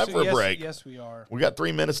 It ain't time for a break. Yes, we are. We got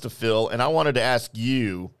 3 minutes to fill, and I wanted to ask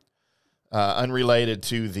you, unrelated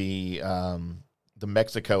to the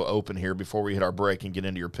Mexico Open here before we hit our break and get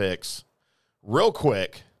into your picks. Real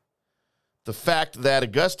quick, the fact that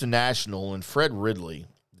Augusta National and Fred Ridley,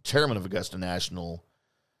 the chairman of Augusta National,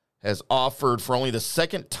 has offered for only the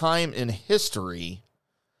second time in history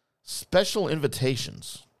special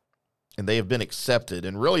invitations, and they have been accepted.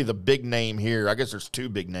 And really the big name here, I guess there's two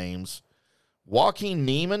big names, Joaquin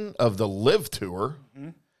Niemann of the Live Tour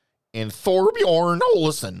and Thorbjorn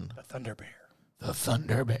Olesen, The Thunder Bear. the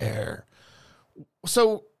Thunder Bear.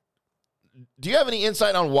 So do you have any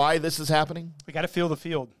insight on why this is happening? We got to feel the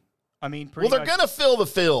field. I mean, Well, they're going to fill the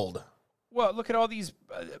field. Well, look at all these.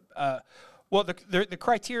 The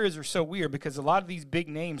criteria are so weird because a lot of these big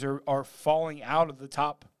names are falling out of the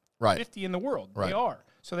top 50 in the world. Right. They are.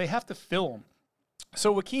 So they have to fill them.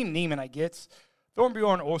 So Joaquin Niemann, I get.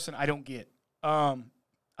 Thorbjorn Olsen, I don't get.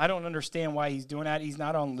 I don't understand why he's doing that. He's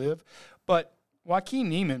not on Live. But Joaquin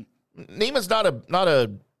Niemann. Niemann's not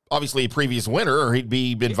a obviously a previous winner, or he'd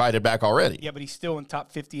be invited back already. Yeah, but he's still in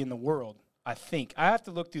top 50 in the world, I think. I have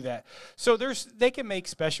to look through that. So they can make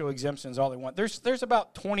special exemptions all they want. There's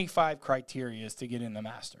about 25 criteria to get in the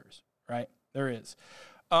Masters, right? There is.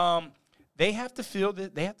 They have to fill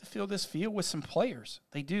this field with some players.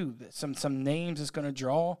 They do. Some names that's going to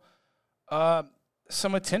draw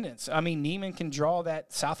some attendance. I mean, Niemann can draw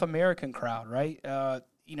that South American crowd, right?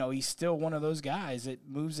 He's still one of those guys that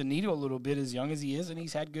moves the needle a little bit as young as he is, and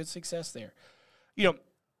he's had good success there.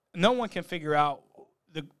 No one can figure out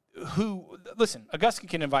listen, Augusta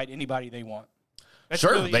can invite anybody they want.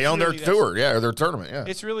 They own their tour, or their tournament, yeah.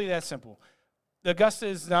 It's really that simple. Augusta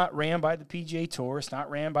is not ran by the PGA Tour. It's not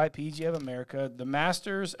ran by PGA of America. The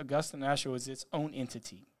Masters, Augusta National, is its own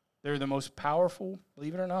entity. They're the most powerful,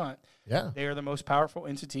 believe it or not. Yeah. They are the most powerful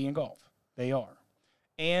entity in golf. They are.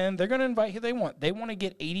 And they're going to invite who they want. They want to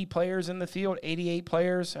get 80 players in the field, 88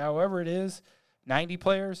 players, however it is, 90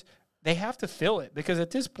 players. They have to fill it because at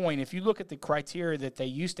this point, if you look at the criteria that they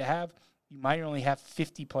used to have, you might only have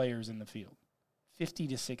 50 players in the field, 50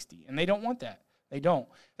 to 60. And they don't want that. They don't.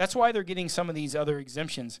 That's why they're getting some of these other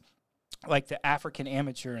exemptions, like the African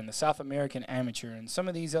amateur and the South American amateur and some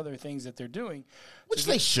of these other things that they're doing. Which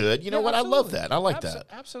they should. You know what? Absolutely. I love that. I like that.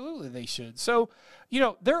 Absolutely, they should. So,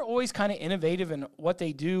 they're always kind of innovative in what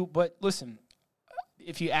they do. But listen,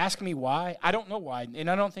 if you ask me why, I don't know why.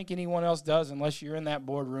 And I don't think anyone else does unless you're in that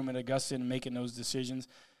boardroom at Augusta and making those decisions.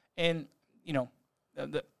 And,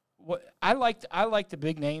 I like the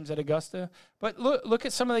big names at Augusta, but look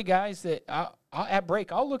at some of the guys that at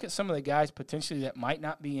break. I'll look at some of the guys potentially that might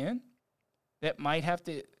not be in, that might have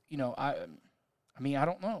to. I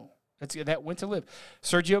don't know. That went to Live.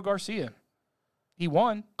 Sergio Garcia, he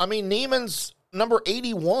won. I mean, Niemann's number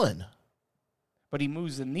 81, but he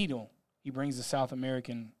moves the needle. He brings the South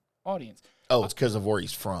American audience. Oh, it's because of where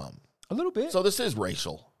he's from. A little bit. So this is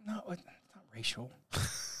racial. No, it's not racial.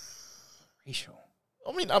 Racial.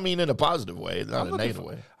 I mean, in a positive way, not a negative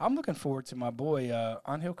way. I'm looking forward to my boy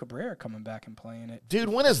Angel Cabrera coming back and playing it. Dude,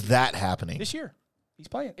 when is that happening? This year. He's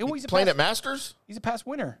playing. He's playing at Masters? He's a past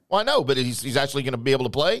winner. Well, I know, but he's actually going to be able to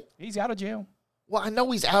play? He's out of jail. Well, I know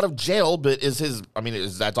he's out of jail, but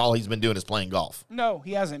that's all he's been doing is playing golf? No,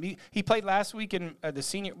 he hasn't. He played last week in the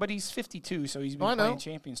senior, but he's 52, so he's been playing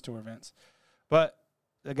Champions Tour events. But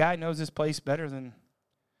the guy knows this place better than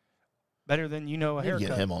a haircut.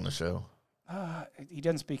 Get him on the show. He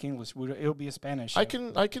doesn't speak English. It'll be a Spanish show. I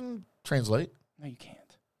can translate. No, you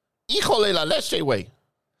can't. Híjole la leche, way.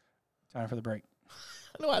 Time for the break.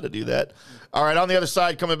 I know how to do that. All right, on the other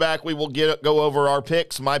side, coming back, we will go over our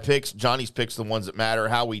picks, my picks, Johnny's picks, the ones that matter,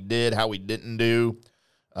 how we did, how we didn't do,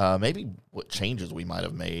 maybe what changes we might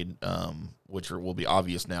have made, which will be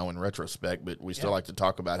obvious now in retrospect, but we still like to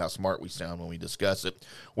talk about how smart we sound when we discuss it.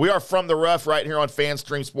 We are From the Rough right here on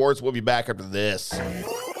FanStream Sports. We'll be back after this.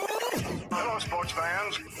 Hello, sports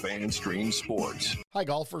fans. FanStream Sports. Hi,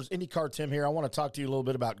 golfers. IndyCar Tim here. I want to talk to you a little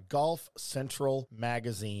bit about Golf Central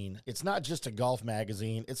Magazine. It's not just a golf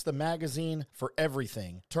magazine. It's the magazine for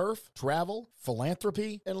everything. Turf, travel,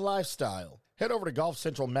 philanthropy, and lifestyle. Head over to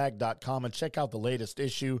golfcentralmag.com and check out the latest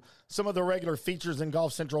issue. Some of the regular features in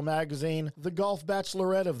Golf Central Magazine: the Golf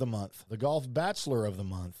Bachelorette of the Month, the Golf Bachelor of the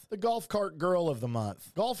Month, the Golf Cart Girl of the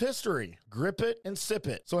Month, Golf History, Grip It and Sip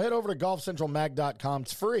It. So head over to golfcentralmag.com.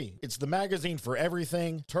 It's free. It's the magazine for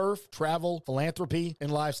everything turf, travel, philanthropy,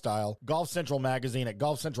 and lifestyle. Golf Central Magazine at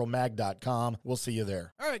golfcentralmag.com. We'll see you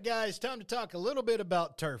there. All right, guys, time to talk a little bit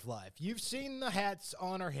about Turf Life. You've seen the hats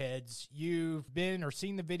on our heads. You've been or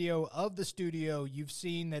seen the video of the studio. You've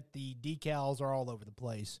seen that the decals are all over the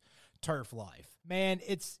place. Turf Life. Man,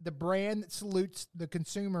 it's the brand that salutes the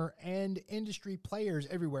consumer and industry players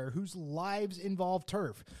everywhere whose lives involve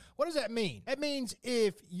turf. What does that mean? That means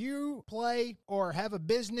if you play or have a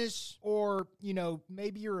business or,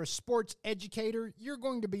 maybe you're a sports educator, you're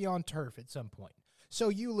going to be on turf at some point. So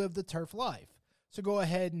you live the turf life. So go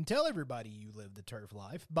ahead and tell everybody you live the turf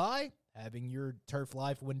life by having your Turf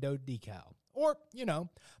Life window decal or,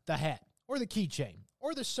 the hat or the keychain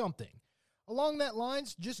or the something. Along that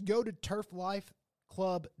lines, just go to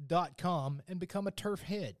turflifeclub.com and become a turf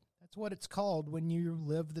head. That's what it's called when you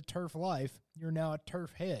live the turf life. You're now a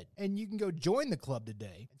turf head. And you can go join the club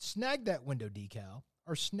today and snag that window decal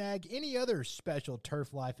or snag any other special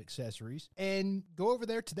Turf Life accessories and go over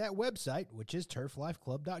there to that website, which is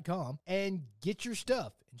turflifeclub.com, and get your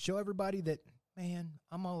stuff and show everybody that, man,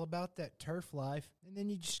 I'm all about that turf life. And then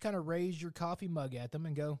you just kind of raise your coffee mug at them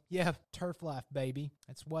and go, yeah, turf life, baby.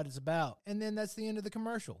 That's what it's about. And then that's the end of the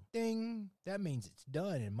commercial. Ding. That means it's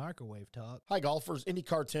done in microwave talk. Hi, golfers.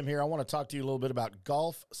 IndyCar Tim here. I want to talk to you a little bit about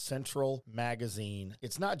Golf Central Magazine.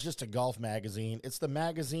 It's not just a golf magazine. It's the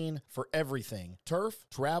magazine for everything turf,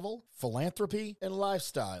 travel, philanthropy, and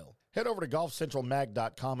lifestyle. Head over to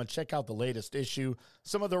golfcentralmag.com and check out the latest issue.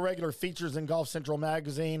 Some of the regular features in Golf Central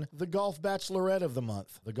Magazine: the Golf Bachelorette of the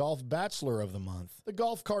Month, the Golf Bachelor of the Month, the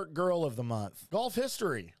Golf Cart Girl of the Month, Golf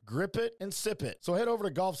History, Grip It and Sip It. So head over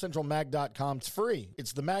to golfcentralmag.com. It's free.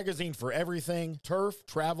 It's the magazine for everything turf,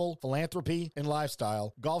 travel, philanthropy, and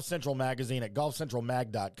lifestyle. Golf Central Magazine at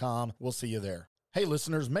golfcentralmag.com. We'll see you there. Hey,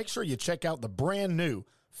 listeners, make sure you check out the brand new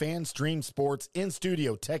FanStream Sports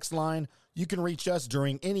in-studio text line. You can reach us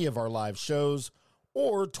during any of our live shows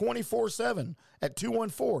or 24/7 at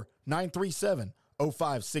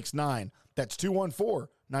 214-937-0569. That's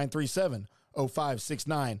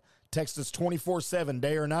 214-937-0569. Text us 24/7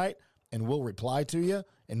 day or night, and we'll reply to you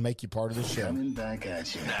and make you part of the show. Coming back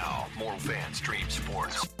at you. Now, more FanStream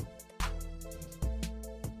Sports.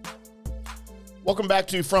 Welcome back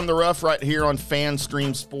to From the Rough right here on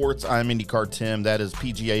FanStream Sports. I'm IndyCar Tim. That is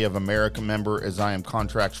PGA of America member, as I am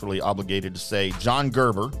contractually obligated to say, John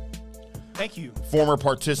Gerber. Thank you. Former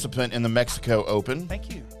participant in the Mexico Open.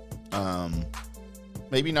 Thank you.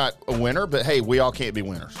 Maybe not a winner, but hey, we all can't be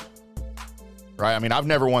winners. Right? I mean, I've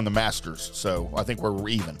never won the Masters, so I think we're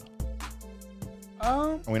even.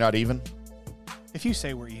 Are we not even? If you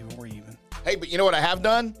say we're even, we're even. Hey, but you know what I have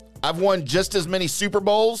done? I've won just as many Super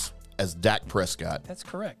Bowls as Dak Prescott. That's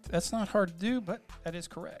correct. That's not hard to do, but that is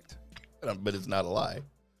correct. But it's not a lie.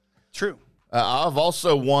 True. I've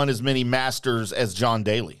also won as many Masters as John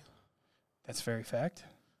Daly. That's very fact.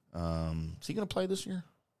 Is he going to play this year?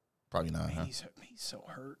 Probably not. Man, Huh? he's so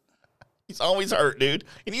hurt. He's always hurt, dude.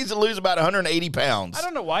 He needs to lose about 180 pounds. I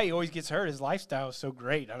don't know why he always gets hurt. His lifestyle is so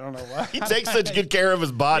great. I don't know why. He takes such good care of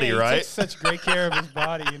his body, he right? takes such great care of his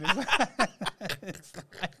body. And it's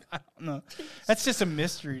like, I don't know. That's just a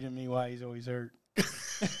mystery to me why he's always hurt.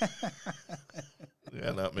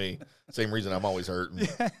 Yeah, not me. Same reason I'm always hurt and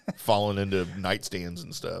falling into nightstands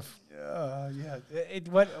and stuff. Yeah.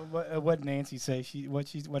 What Nancy say?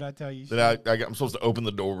 What I tell you? Then I'm supposed to open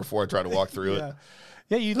the door before I try to walk through it.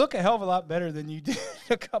 Yeah, you look a hell of a lot better than you did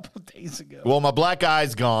a couple of days ago. Well, my black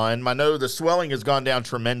eye's gone. My nose, the swelling has gone down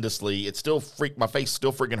tremendously. It's still my face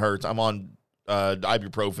still freaking hurts. I'm on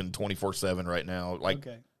ibuprofen 24/7 right now, like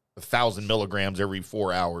 1,000 milligrams every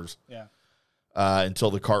 4 hours. Yeah.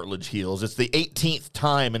 Until the cartilage heals. It's the 18th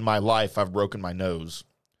time in my life I've broken my nose.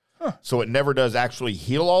 Huh. So it never does actually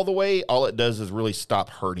heal all the way. All it does is really stop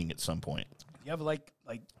hurting at some point. You have like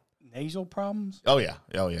nasal problems? Oh, yeah.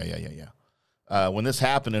 When this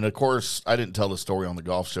happened, and of course, I didn't tell the story on the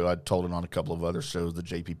golf show. I told it on a couple of other shows, the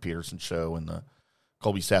J.P. Peterson show and the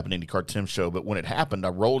Colby Sapp and IndyCar Tim show. But when it happened, I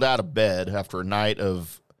rolled out of bed after a night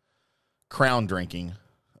of Crown drinking.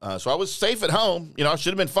 So I was safe at home. I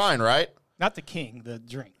should have been fine, right? Not the King, the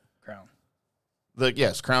drink, Crown.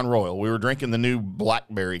 Yes, Crown Royal. We were drinking the new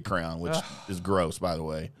Blackberry Crown, which is gross, by the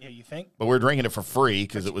way. Yeah, you think? But we were drinking it for free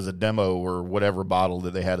because it was a demo or whatever bottle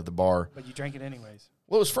that they had at the bar. But you drank it anyways.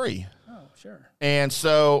 Well, it was free. Oh, sure. And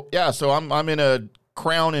so I'm in a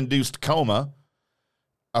Crown-induced coma.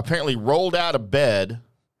 Apparently rolled out of bed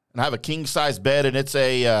and I have a king size bed, and it's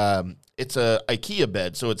a IKEA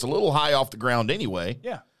bed, so it's a little high off the ground anyway.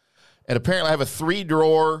 Yeah. And apparently, I have a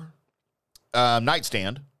 3-drawer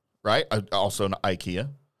nightstand. Right, also an IKEA.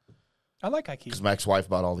 I like IKEA. Because my ex-wife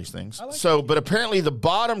bought all these things. Like so, but apparently the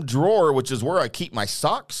bottom drawer, which is where I keep my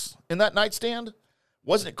socks in that nightstand,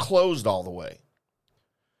 wasn't closed all the way.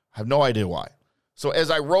 I have no idea why. So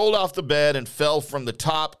as I rolled off the bed and fell from the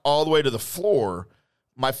top all the way to the floor,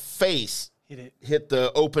 my face hit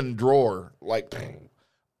the open drawer. Like,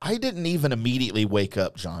 I didn't even immediately wake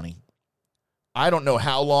up, Johnny. I don't know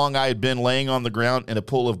how long I had been laying on the ground in a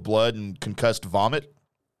pool of blood and concussed vomit.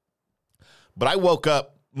 But I woke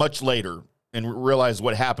up much later and realized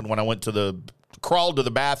what happened when I crawled to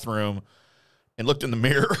the bathroom and looked in the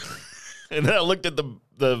mirror. And then I looked at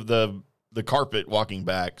the carpet walking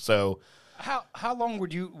back. So how long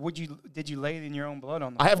did you lay in your own blood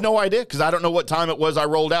on the I have no idea because I don't know what time it was I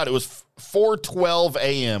rolled out. It was 4:12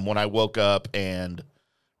 a.m. when I woke up and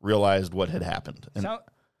realized what had happened. And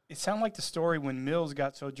it sounded like the story when Mills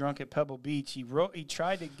got so drunk at Pebble Beach. He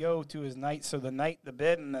tried to go to his night, so the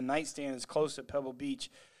bed and the nightstand is close to Pebble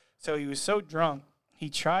Beach. So he was so drunk, he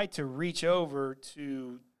tried to reach over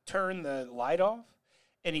to turn the light off,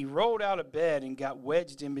 and he rolled out of bed and got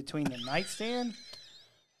wedged in between the nightstand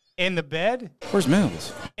and the bed. Where's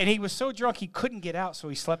Mills? And he was so drunk he couldn't get out, so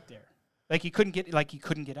he slept there. He couldn't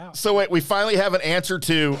get out. So wait, we finally have an answer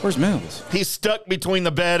to where's Mills? He's stuck between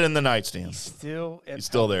the bed and the nightstand. He's still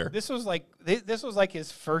there. This was like his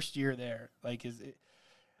first year there.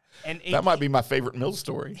 That might be my favorite Mills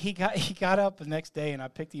story. He got up the next day and I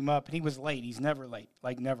picked him up and he was late. He's never late.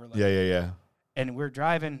 Never late. Yeah. And we're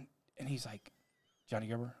driving and he's like, Johnny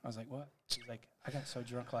Gerber. I was like, what? He's like, I got so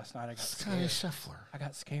drunk last night I got scared. Shuffler. I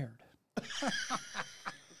got scared.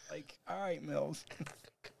 All right, Mills.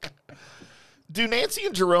 Do Nancy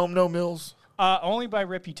and Jerome know Mills? Only by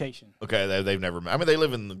reputation. Okay, they've never met. I mean, they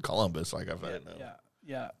live in Columbus, like I've had.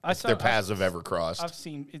 Yeah. Their paths have ever crossed.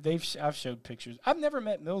 I've showed pictures. I've never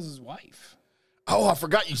met Mills's wife. Oh, I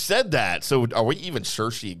forgot you said that. So are we even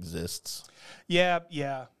sure she exists? Yeah,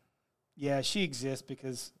 she exists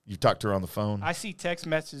because you talked to her on the phone. I see text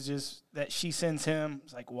messages that she sends him.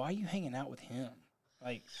 It's like, why are you hanging out with him?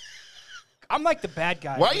 I'm like the bad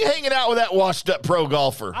guy. Why are you hanging out with that washed-up pro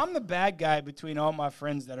golfer? I'm the bad guy between all my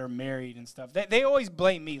friends that are married and stuff. They always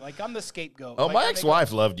blame me. I'm the scapegoat. Oh, my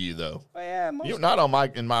ex-wife loved you, though. Yeah, you're not on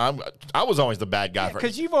I was always the bad guy.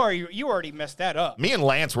 Because you already messed that up. Me and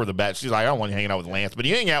Lance were the bad. She's like, I don't want you hanging out with Lance, but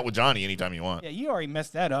you hang out with Johnny anytime you want. Yeah, you already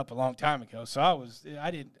messed that up a long time ago. So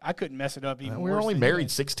I couldn't mess it up even worse. We were only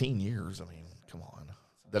married 16 years. I mean, come on.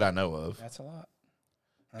 That I know of. That's a lot.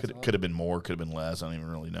 Could have been more, could have been less. I don't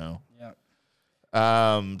even really know. Yeah.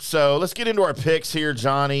 So let's get into our picks here,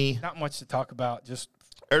 Johnny. Not much to talk about.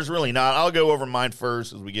 There's really not. I'll go over mine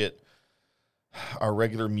first as we get our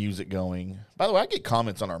regular music going. By the way, I get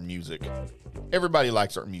comments on our music. Everybody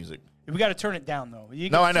likes our music. We got to turn it down, though.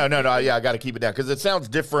 No, I know. No. Yeah, I got to keep it down because it sounds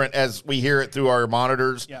different as we hear it through our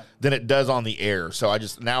monitors than it does on the air. So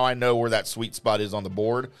now I know where that sweet spot is on the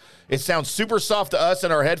board. It sounds super soft to us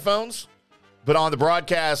in our headphones. But on the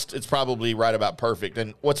broadcast, it's probably right about perfect.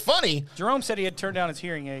 And what's funny... Jerome said he had turned down his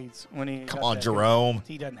hearing aids when he... Come on, Jerome.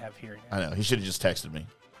 He doesn't have hearing aids. I know. He should have just texted me.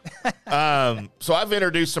 So I've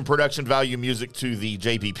introduced some production value music to the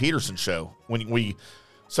J.P. Peterson show. He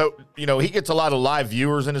gets a lot of live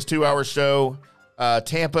viewers in his 2-hour show.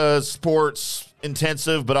 Tampa sports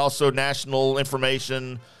intensive, but also national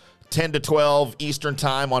information. 10 to 12 Eastern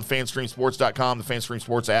time on FanstreamSports.com, the FanStream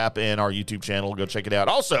Sports app, and our YouTube channel. Go check it out.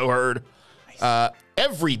 Also heard...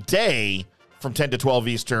 every day from 10 to 12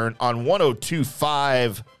 Eastern on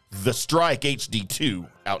 102.5 The Strike HD2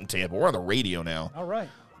 out in Tampa. We're on the radio now. All right.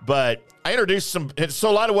 But I introduced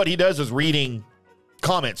so a lot of what he does is reading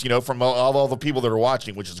comments, from all the people that are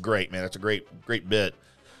watching, which is great, man. That's a great bit.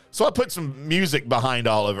 So I put some music behind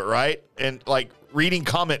all of it, right? And reading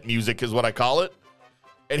comment music is what I call it.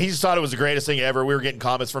 And he just thought it was the greatest thing ever. We were getting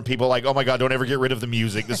comments from people like, oh, my God, don't ever get rid of the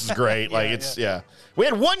music. This is great. We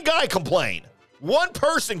had one guy complain. One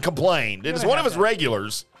person complained. It's one of his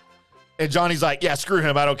regulars. And Johnny's like, yeah, screw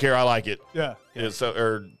him. I don't care. I like it. Yeah.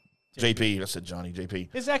 Or JP. I said Johnny,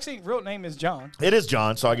 JP. His actually real name is John. It is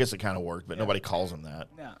John, so I guess it kind of worked, but nobody calls him that.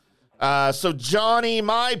 Yeah. So, Johnny,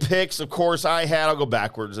 my picks, of course, I'll go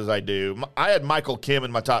backwards as I do. I had Michael Kim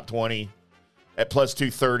in my top 20. At plus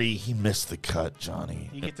 230, he missed the cut, Johnny.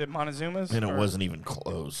 You get to Montezuma's? And it wasn't even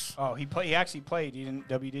close. Oh, he actually played. He didn't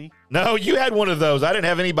WD? No, you had one of those. I didn't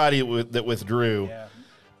have anybody that withdrew. Yeah.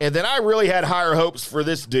 And then I really had higher hopes for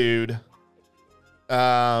this dude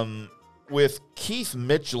with Keith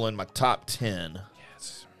Mitchell in my top 10.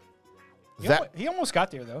 Yes. He almost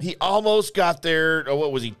got there, though. He almost got there.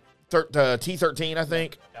 What was he? T13, I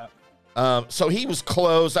think. Yeah. So he was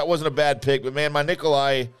close. That wasn't a bad pick. But, man, my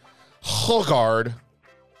Nikolai Hogard,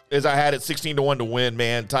 as I had it 16-1 to win,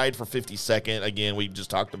 man, tied for 52nd. Again, we just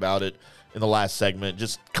talked about it in the last segment.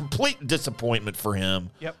 Just complete disappointment for him.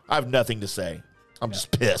 Yep. I have nothing to say. I'm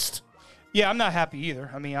just pissed. Yeah, I'm not happy either.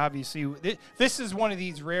 I mean, obviously, this is one of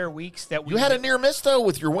these rare weeks that we... You had a near miss, though,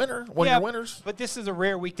 with your winner, one of your winners. But this is a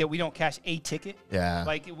rare week that we don't cash a ticket. Yeah.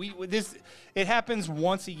 Like, it happens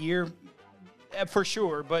once a year for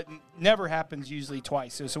sure, but never happens usually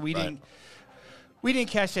twice. So we didn't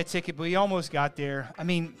cash that ticket, but we almost got there. I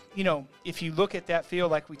mean, if you look at that field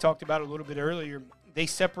like we talked about a little bit earlier, they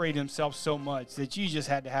separate themselves so much that you just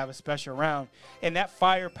had to have a special round. And that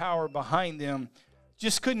firepower behind them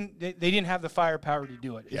just couldn't – they didn't have the firepower to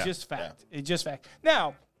do it. It's just fact. It's just fact.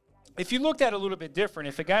 Now, if you looked at it a little bit different,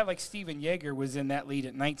 if a guy like Steven Yeager was in that lead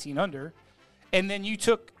at 19 under, and then you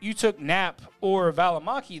took Knapp or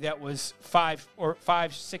Valimaki that was 5,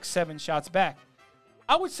 6, 7 shots back,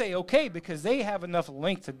 I would say okay because they have enough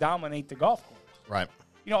length to dominate the golf course. Right.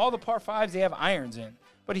 All the par 5s, they have irons in.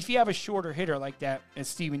 But if you have a shorter hitter like that as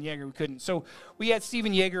Steven Yeager, we couldn't. So we had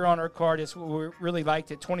Steven Yeager on our card. That's what we really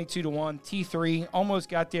liked at 22-1. T3 almost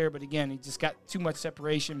got there, but again, he just got too much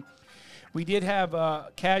separation. We did have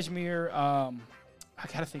Kashmir. I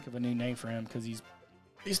got to think of a new name for him because he's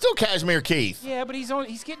still Kashmir Keith. Yeah, but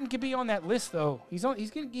he's getting to be on that list though. He's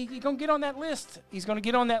gonna get on that list. He's gonna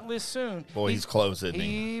get on that list soon. Boy, he's close, isn't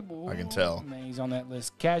he? I can tell. Man, he's on that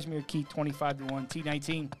list. Kashmir Keith 25-1.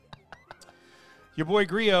 T19. Your boy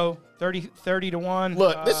Griot, 30-1.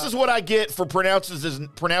 Look, this is what I get for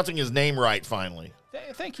pronouncing his name right, finally.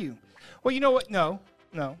 Thank you. Well, you know what? No.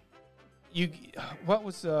 What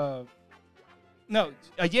was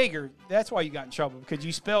Yeager. That's why you got in trouble, because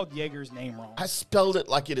you spelled Yeager's name wrong. I spelled it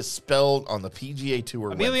like it is spelled on the PGA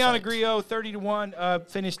Tour Emiliano website. Griot, 30-1,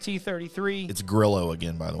 finished T33. It's Grillo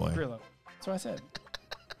again, by the way. Grillo. That's what I said.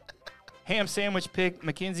 Ham sandwich pick.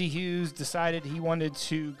 Mackenzie Hughes decided he wanted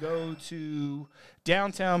to go to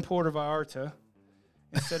downtown Puerto Vallarta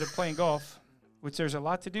instead of playing golf, which there's a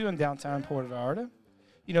lot to do in downtown Puerto Vallarta.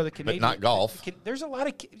 The Canadian, but not golf. There's a lot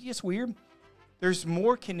of. It's weird. There's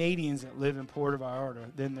more Canadians that live in Puerto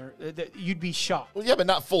Vallarta than there. You'd be shocked. Well, yeah, but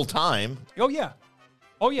not full time. Oh yeah.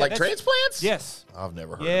 Like transplants? Yes. I've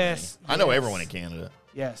never heard. Yes. of any. I know everyone in Canada.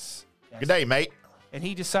 Yes. Good day, mate. And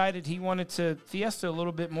he decided he wanted to fiesta a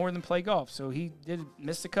little bit more than play golf, so he did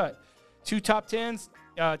miss the cut. 2 top 10s,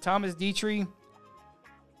 Thomas Dietrich,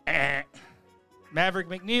 Maverick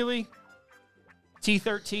McNeely,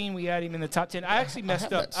 T13. We had him in the top 10. I actually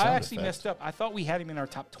messed up. I thought we had him in our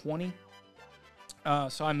top 20,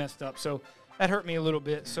 so I messed up. So that hurt me a little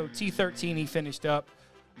bit. So T13, he finished up.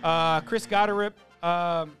 Chris Gotterup.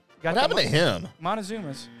 What happened to him?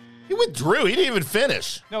 Montezuma's. He withdrew. He didn't even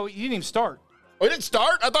finish. No, he didn't even start. Oh, he didn't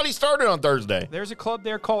start? I thought he started on Thursday. There's a club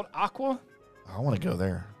there called Aqua. I want to go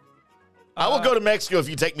there. I will go to Mexico if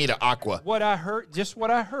you take me to Aqua. What I heard, it's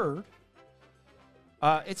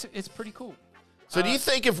pretty cool. So do you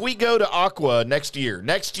think if we go to Aqua next year,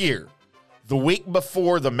 the week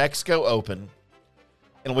before the Mexico Open,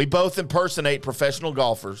 and we both impersonate professional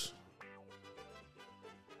golfers?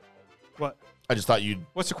 What? I just thought you'd...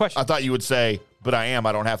 What's the question? I thought you would say, but I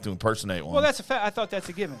don't have to impersonate one. Well, that's a fact. I thought that's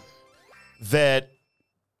a given. That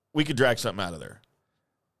we could drag something out of there.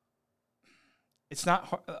 It's not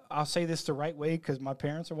hard. I'll say this the right way because my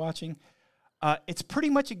parents are watching. It's pretty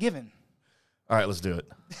much a given. All right, let's do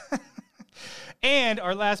it. And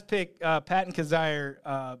our last pick, Patton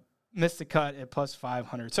Kizzire, missed the cut at plus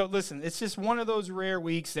 500. So, listen, it's just one of those rare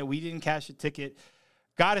weeks that we didn't cash a ticket.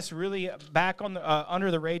 Got us really back on the under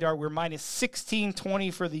the radar. We're minus 1620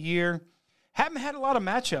 for the year. Haven't had a lot of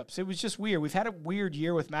matchups. It was just weird. We've had a weird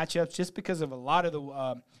year with matchups just because of a lot of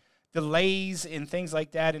the delays and things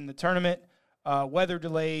like that in the tournament, weather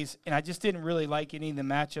delays, and I just didn't really like any of the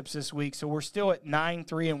matchups this week. So we're still at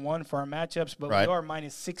 9-3-1 for our matchups, but we are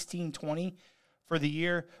minus 1620 for the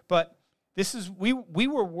year. But this is we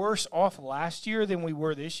were worse off last year than we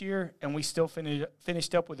were this year, and we still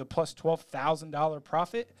finished up with a plus $12,000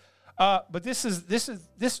 profit. But this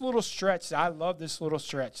little stretch. I love this little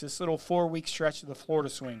stretch. This little 4-week stretch of the Florida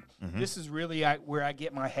swing. Mm-hmm. This is really where I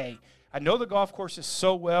get my hay. I know the golf courses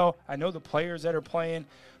so well. I know the players that are playing.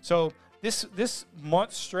 So this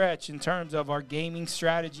month stretch in terms of our gaming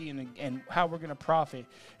strategy and how we're going to profit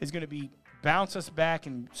is going to be bounce us back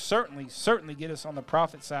and certainly get us on the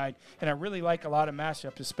profit side. And I really like a lot of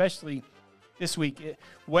matchups, especially this week.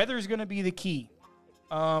 Weather is going to be the key.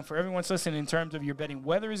 for everyone's listening in terms of your betting.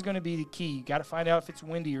 Weather is going to be the key. You got to find out if it's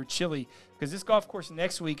windy or chilly because this golf course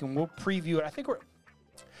next week, and we'll preview it.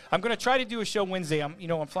 I'm going to try to do a show Wednesday.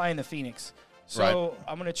 I'm flying to Phoenix. So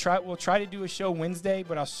right. We'll try to do a show Wednesday,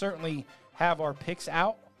 but I'll certainly have our picks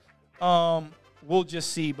out. We'll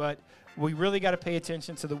just see, but we really got to pay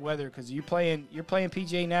attention to the weather because you're playing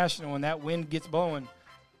PGA National and that wind gets blowing.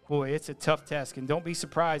 Boy, it's a tough test, and don't be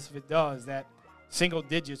surprised if it does. That single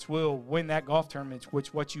digits will win that golf tournament,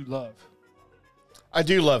 which what you love. I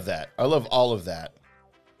do love that. I love all of that.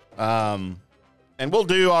 And we'll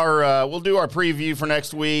do our preview for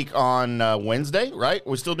next week on Wednesday, right?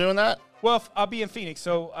 We're still doing that? Well, I'll be in Phoenix,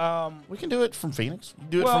 so we can do it from Phoenix. We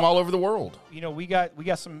can do it from all over the world. We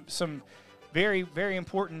got some very, very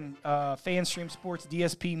important FanStream Sports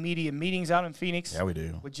DSP Media meetings out in Phoenix. Yeah, we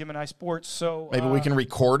do. With Gemini Sports. So maybe we can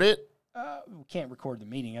record it. We can't record the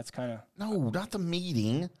meeting. That's kind of no, not the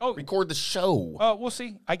meeting. Oh, record the show. We'll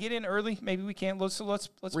see. I get in early. Maybe we can. Let's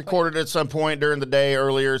record it at some point during the day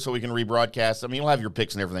earlier so we can rebroadcast. I mean, you'll have your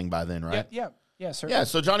picks and everything by then, right? Yeah, sir. Yeah.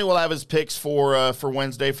 So Johnny will have his picks for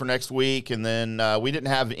Wednesday for next week, and then we didn't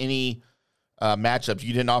have any matchups.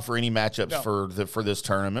 You didn't offer any matchups for this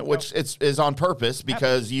tournament, which is on purpose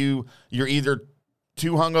because you're either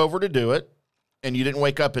too hungover to do it. And you didn't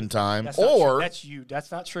wake up in time, that's you. That's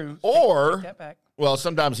not true. Take that back. Well,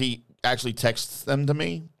 sometimes he actually texts them to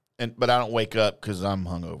me, but I don't wake up because I'm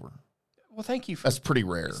hungover. Well, thank you. That's pretty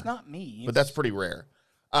rare. It's not me, but that's pretty rare.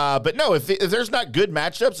 But no, if there's not good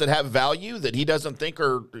matchups that have value that he doesn't think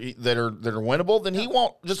are winnable, then he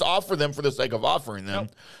won't just offer them for the sake of offering them,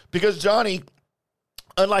 because Johnny.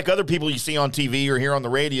 Unlike other people you see on TV or hear on the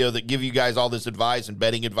radio that give you guys all this advice and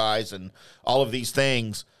betting advice and all of these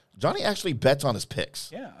things, Johnny actually bets on his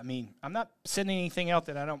picks. Yeah, I mean, I'm not sending anything out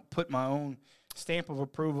that I don't put my own stamp of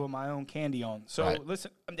approval, my own candy on. So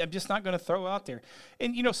listen, I'm just not going to throw out there.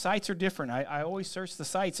 And, sites are different. I always search the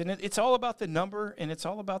sites, and it's all about the number, and it's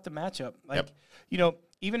all about the matchup.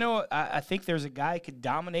 Even though I think there's a guy could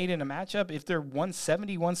dominate in a matchup, if they're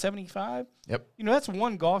 170, 175, that's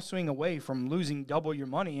one golf swing away from losing double your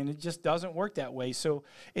money, and it just doesn't work that way. So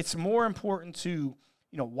it's more important to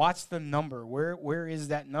watch the number. Where is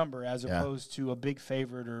that number as opposed to a big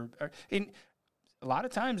favorite or a lot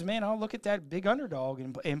of times, man, I'll look at that big underdog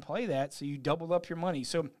and play that so you double up your money.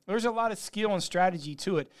 So there's a lot of skill and strategy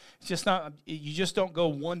to it. It's just not you just don't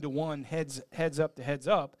go 1-to-1 heads up to heads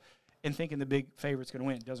up and thinking the big favorite's going to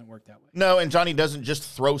win. It doesn't work that way. No, and Johnny doesn't just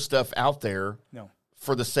throw stuff out there. No.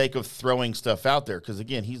 For the sake of throwing stuff out there, because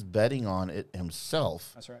again, he's betting on it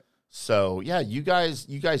himself. That's right. So yeah, you guys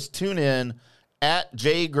tune in at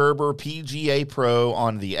Jay Gerber PGA Pro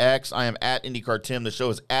on the X. I am at IndyCar Tim. The show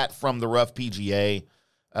is at From the Rough PGA.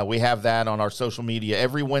 We have that on our social media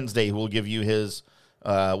every Wednesday. We'll give you his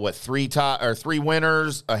 3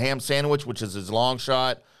 winners, a ham sandwich, which is his long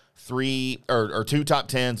shot, 2 top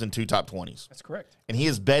 10s and 2 top 20s. That's correct. And he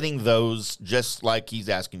is betting those just like he's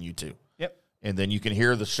asking you to. Yep. And then you can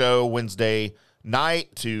hear the show Wednesday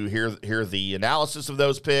night to hear the analysis of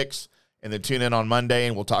those picks. And then tune in on Monday,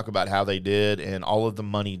 and we'll talk about how they did and all of the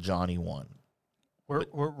money Johnny won. We're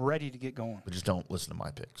ready to get going. But just don't listen to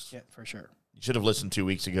my picks. Yeah, for sure. You should have listened 2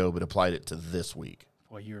 weeks ago, but applied it to this week.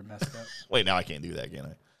 Boy, you were messed up. Wait, now I can't do that, can I?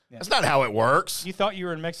 Yeah. That's not how it works. You thought you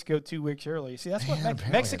were in Mexico 2 weeks early. See, that's what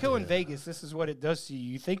Mexico and Vegas, this is what it does to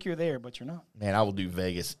you. You think you're there, but you're not. Man, I will do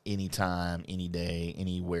Vegas anytime, any day,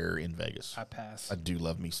 anywhere in Vegas. I pass. I do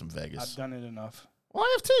love me some Vegas. I've done it enough. Well,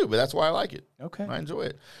 I have too, but that's why I like it. Okay. I enjoy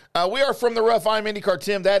it. We are From the Rough. I'm IndyCar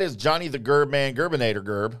Tim. That is Johnny the Gerb Man, Gerbinator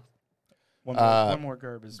Gerb. One more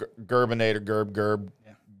Gerb is... Gerbinator Gerb.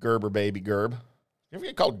 Yeah. Gerber baby Gerb. You ever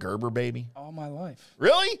get called Gerber baby? All my life.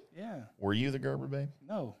 Really? Yeah. Were you the Gerber baby?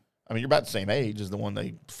 No. I mean, you're about the same age as the one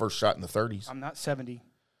they first shot in the 30s. I'm not 70.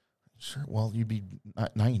 Sure. Well, you'd be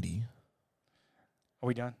 90. Are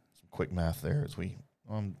we done? Some quick math there as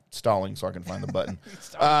I'm stalling so I can find the button.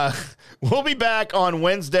 We'll be back on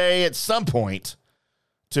Wednesday at some point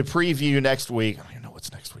to preview next week. I don't even know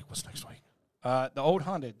what's next week. What's next week? The old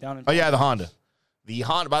Honda down in... Oh, yeah, the Honda. The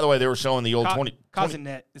Honda, by the way, they were showing the old 20...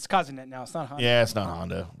 Kazanet. It's Kazanet now. It's not Honda. Yeah, it's not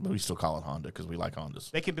Honda, but we still call it Honda because we like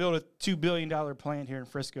Hondas. They can build a $2 billion plant here in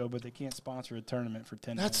Frisco, but they can't sponsor a tournament for $10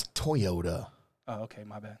 million. That's Toyota. Oh, okay,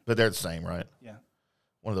 my bad. But they're the same, right? Yeah.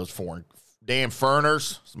 One of those foreign... Damn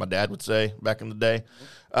furners, as my dad would say back in the day. It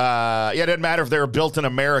doesn't matter if they were built in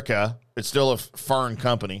America. It's still a Fern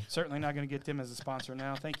company. Certainly not going to get them as a sponsor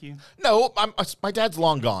now. Thank you. No, my dad's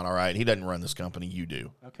long gone, all right? He doesn't run this company. You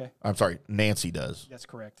do. Okay. I'm sorry, Nancy does. That's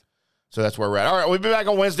correct. So that's where we're at. All right, we'll be back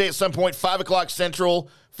on Wednesday at some point, 5 o'clock Central,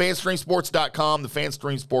 fanstreamsports.com, the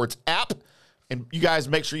FanStream Sports app. And you guys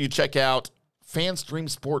make sure you check out FanStream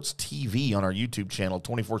Sports TV on our YouTube channel,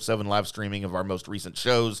 24/7 live streaming of our most recent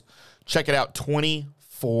shows. Check it out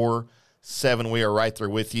 24/7. We are right there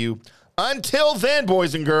with you. Until then,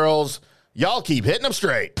 boys and girls, y'all keep hitting them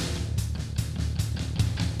straight.